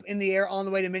 I hope, in the air on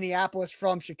the way to Minneapolis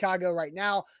from Chicago right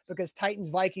now because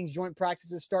Titans-Vikings joint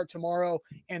practices start tomorrow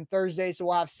and Thursday. So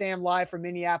we'll have Sam live from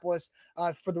Minneapolis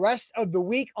for the rest of the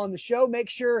week on the show. Make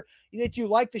sure that you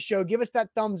like the show. Give us that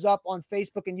thumbs up on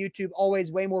Facebook and YouTube.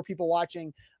 Always way more people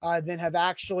watching than have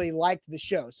actually liked the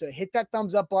show. So hit that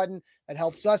thumbs up button. That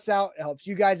helps us out. It helps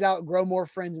you guys out, grow more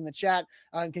friends in the chat,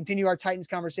 and continue our Titans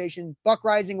conversation. Buck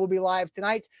Rising will be live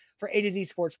tonight for A to Z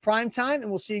Sports Prime Time, and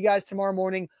we'll see you guys tomorrow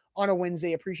morning on a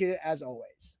Wednesday. Appreciate it as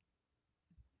always.